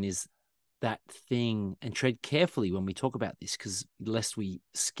talking point is that thing, and tread carefully when we talk about this, because lest we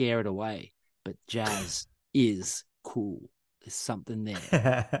scare it away. But jazz is cool. There's something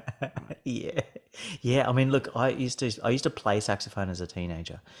there. Yeah. I mean, look, I used to play saxophone as a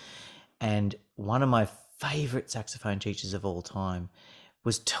teenager, and one of my favorite saxophone teachers of all time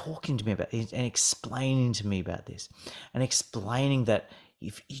was talking to me about it and explaining to me about this, and explaining that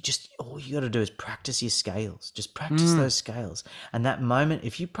if you just, all you got to do is practice your scales. Just practice those scales. And that moment,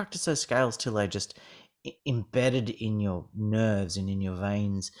 if you practice those scales till they're just embedded in your nerves and in your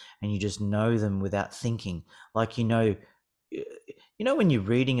veins, and you just know them without thinking, like, you know, when you're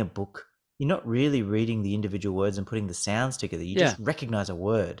reading a book, you're not really reading the individual words and putting the sounds together. You just recognize a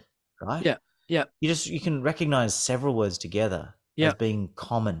word, right? Yeah. Yeah. You can recognize several words together as being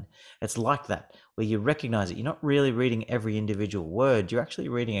common. It's like that, where you recognize it. You're not really reading every individual word. You're actually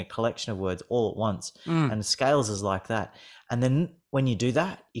reading a collection of words all at once. And scales is like that. And then when you do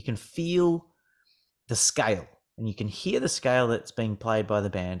that, you can feel the scale and you can hear the scale that's being played by the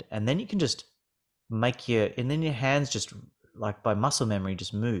band. And then you can just and then your hands just, like by muscle memory,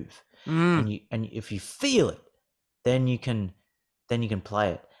 just move. And if you feel it, then you can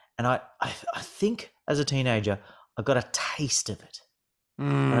play it. And I think as a teenager, I got a taste of it,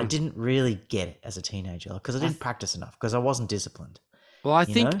 but I didn't really get it as a teenager because I didn't practice enough, because I wasn't disciplined. Well, I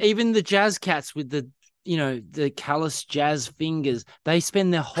think even the jazz cats with the callous jazz fingers, they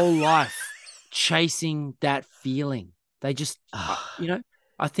spend their whole life chasing that feeling. They just, I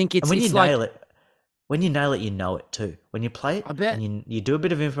think it's, and when it's you like, nail it, when you nail it, you know it too. When you play it, I bet. and you do a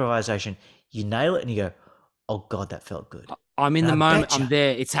bit of improvisation, you nail it and you go, oh God, that felt good. I'm in the moment. I'm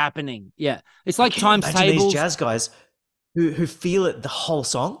there. It's happening. Yeah. It's like times tables. These jazz guys who feel it the whole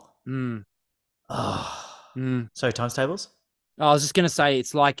song. So times tables? I was just going to say,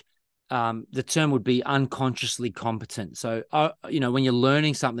 it's like the term would be unconsciously competent. So, when you're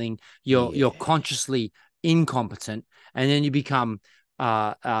learning something, you're consciously incompetent, and then you become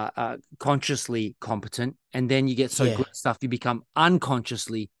consciously competent, and then you get so good at stuff, you become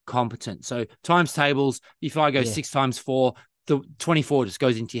unconsciously competent. So times tables, if I go 6 times 4, the 24 just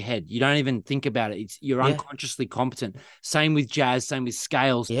goes into your head. You don't even think about it. You're unconsciously competent. Same with jazz, same with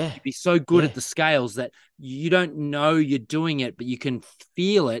scales. You'd be so good at the scales that you don't know you're doing it, but you can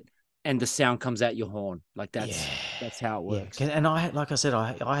feel it, and the sound comes out your horn. Like that's how it works. And like I said,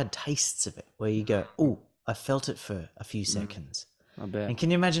 I had tastes of it where you go, oh, I felt it for a few seconds. I bet. And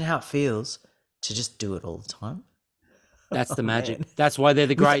can you imagine how it feels to just do it all the time? That's the magic. Man. That's why they're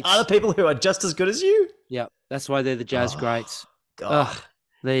the greats. Other people who are just as good as you. Yeah, that's why they're the jazz greats. God.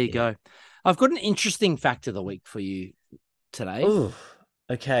 There you go. I've got an interesting fact of the week for you today. Ooh,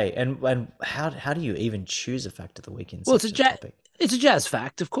 okay. And how do you even choose a fact of the week in such a topic? It's a jazz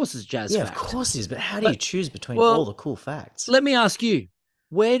fact. Of course it's a jazz fact. Yeah, of course it is. But how do you choose between all the cool facts? Let me ask you,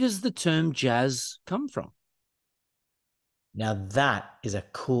 where does the term jazz come from? Now that is a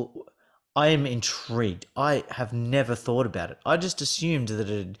cool... I am intrigued. I have never thought about it. I just assumed that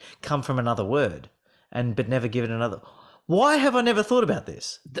it had come from another word. but never given another. Why have I never thought about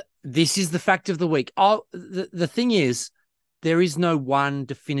this? This is the fact of the week. The thing is, there is no one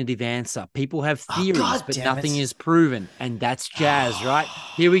definitive answer. People have theories, but nothing is proven, and that's jazz, right?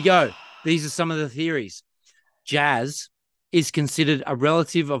 Here we go. These are some of the theories. Jazz is considered a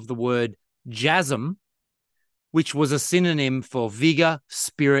relative of the word jasm, which was a synonym for vigor,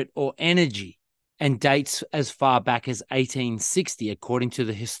 spirit, or energy, and dates as far back as 1860, according to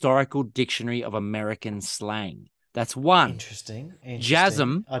the Historical Dictionary of American Slang. That's one. Interesting.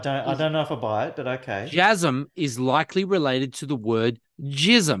 Jasm. I don't know if I buy it, but okay. Jasm is likely related to the word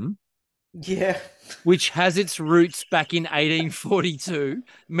jism. Yeah. Which has its roots back in 1842,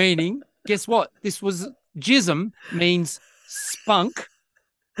 meaning, guess what? Jism means spunk,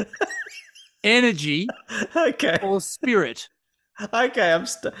 energy, or spirit. Okay, I'm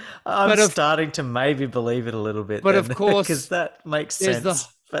starting to maybe believe it a little bit. But of course, because that makes sense.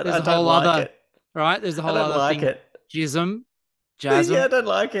 But there's I don't like it. Right? There's a whole other thing. It. Jism, jasm. Yeah, I don't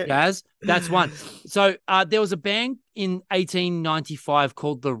like it. Jazz. That's one. So there was a band in 1895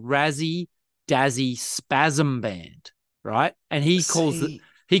 called the Razzie Dazzy Spasm Band, right? And he calls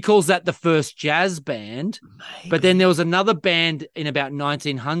that the first jazz band. Maybe. But then there was another band in about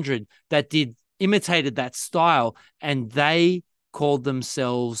 1900 that imitated that style, and they called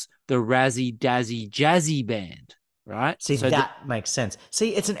themselves the Razzie Dazzy Jazzy Band. Right. See, so that makes sense.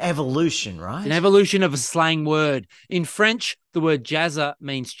 See, it's an evolution, right? It's an evolution of a slang word. In French, the word jazzer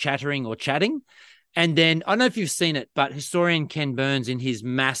means chattering or chatting. And then, I don't know if you've seen it, but historian Ken Burns, in his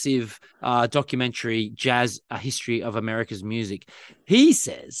massive documentary, Jazz, A History of America's Music, he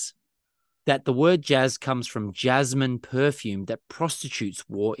says that the word jazz comes from jasmine perfume that prostitutes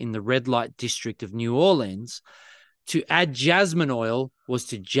wore in the red light district of New Orleans. To add jasmine oil was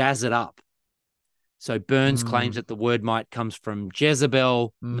to jazz it up. So Burns claims that the word might comes from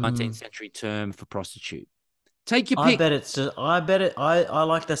Jezebel, 19th century term for prostitute. Take your pick. I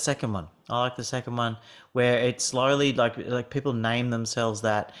like the second one. I like the second one where it's slowly like people name themselves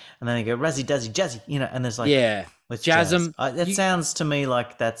that, and then they go Razzie Dazzy Jazzy, and there's like jasm. That sounds to me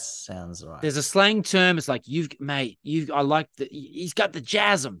like that sounds right. There's a slang term. It's like he's got the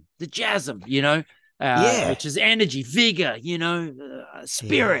jasm, which is energy, vigor,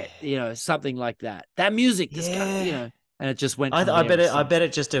 spirit, something like that. That music, and it just went. I bet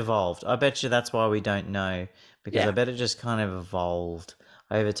it just evolved. I bet you that's why we don't know, because I bet it just kind of evolved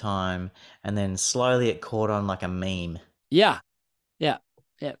over time, and then slowly it caught on like a meme. Yeah.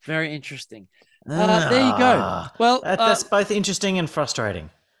 Very interesting. There you go. Well, that's both interesting and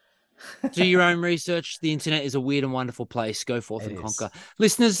frustrating. Do your own research. The internet is a weird and wonderful place. Go forth and conquer.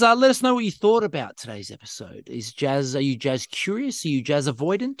 Listeners, let us know what you thought about today's episode. Are you jazz curious? Are you jazz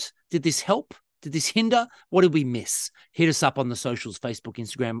avoidant? Did this help? Did this hinder? What did we miss? Hit us up on the socials, Facebook,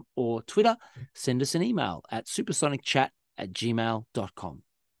 Instagram, or Twitter. Send us an email at supersonicchat@gmail.com.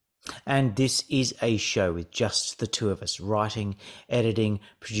 And this is a show with just the two of us, writing, editing,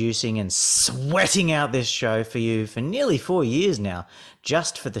 producing, and sweating out this show for you for nearly 4 years now,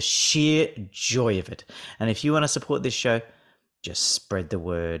 just for the sheer joy of it. And if you want to support this show, just spread the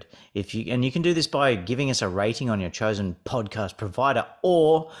word. And you can do this by giving us a rating on your chosen podcast provider,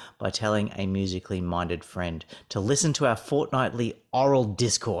 or by telling a musically minded friend to listen to our fortnightly oral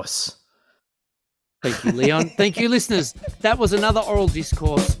discourse. Thank you, Leon. Thank you, listeners. That was another oral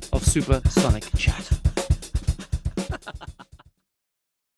discourse of Supersonic Chat.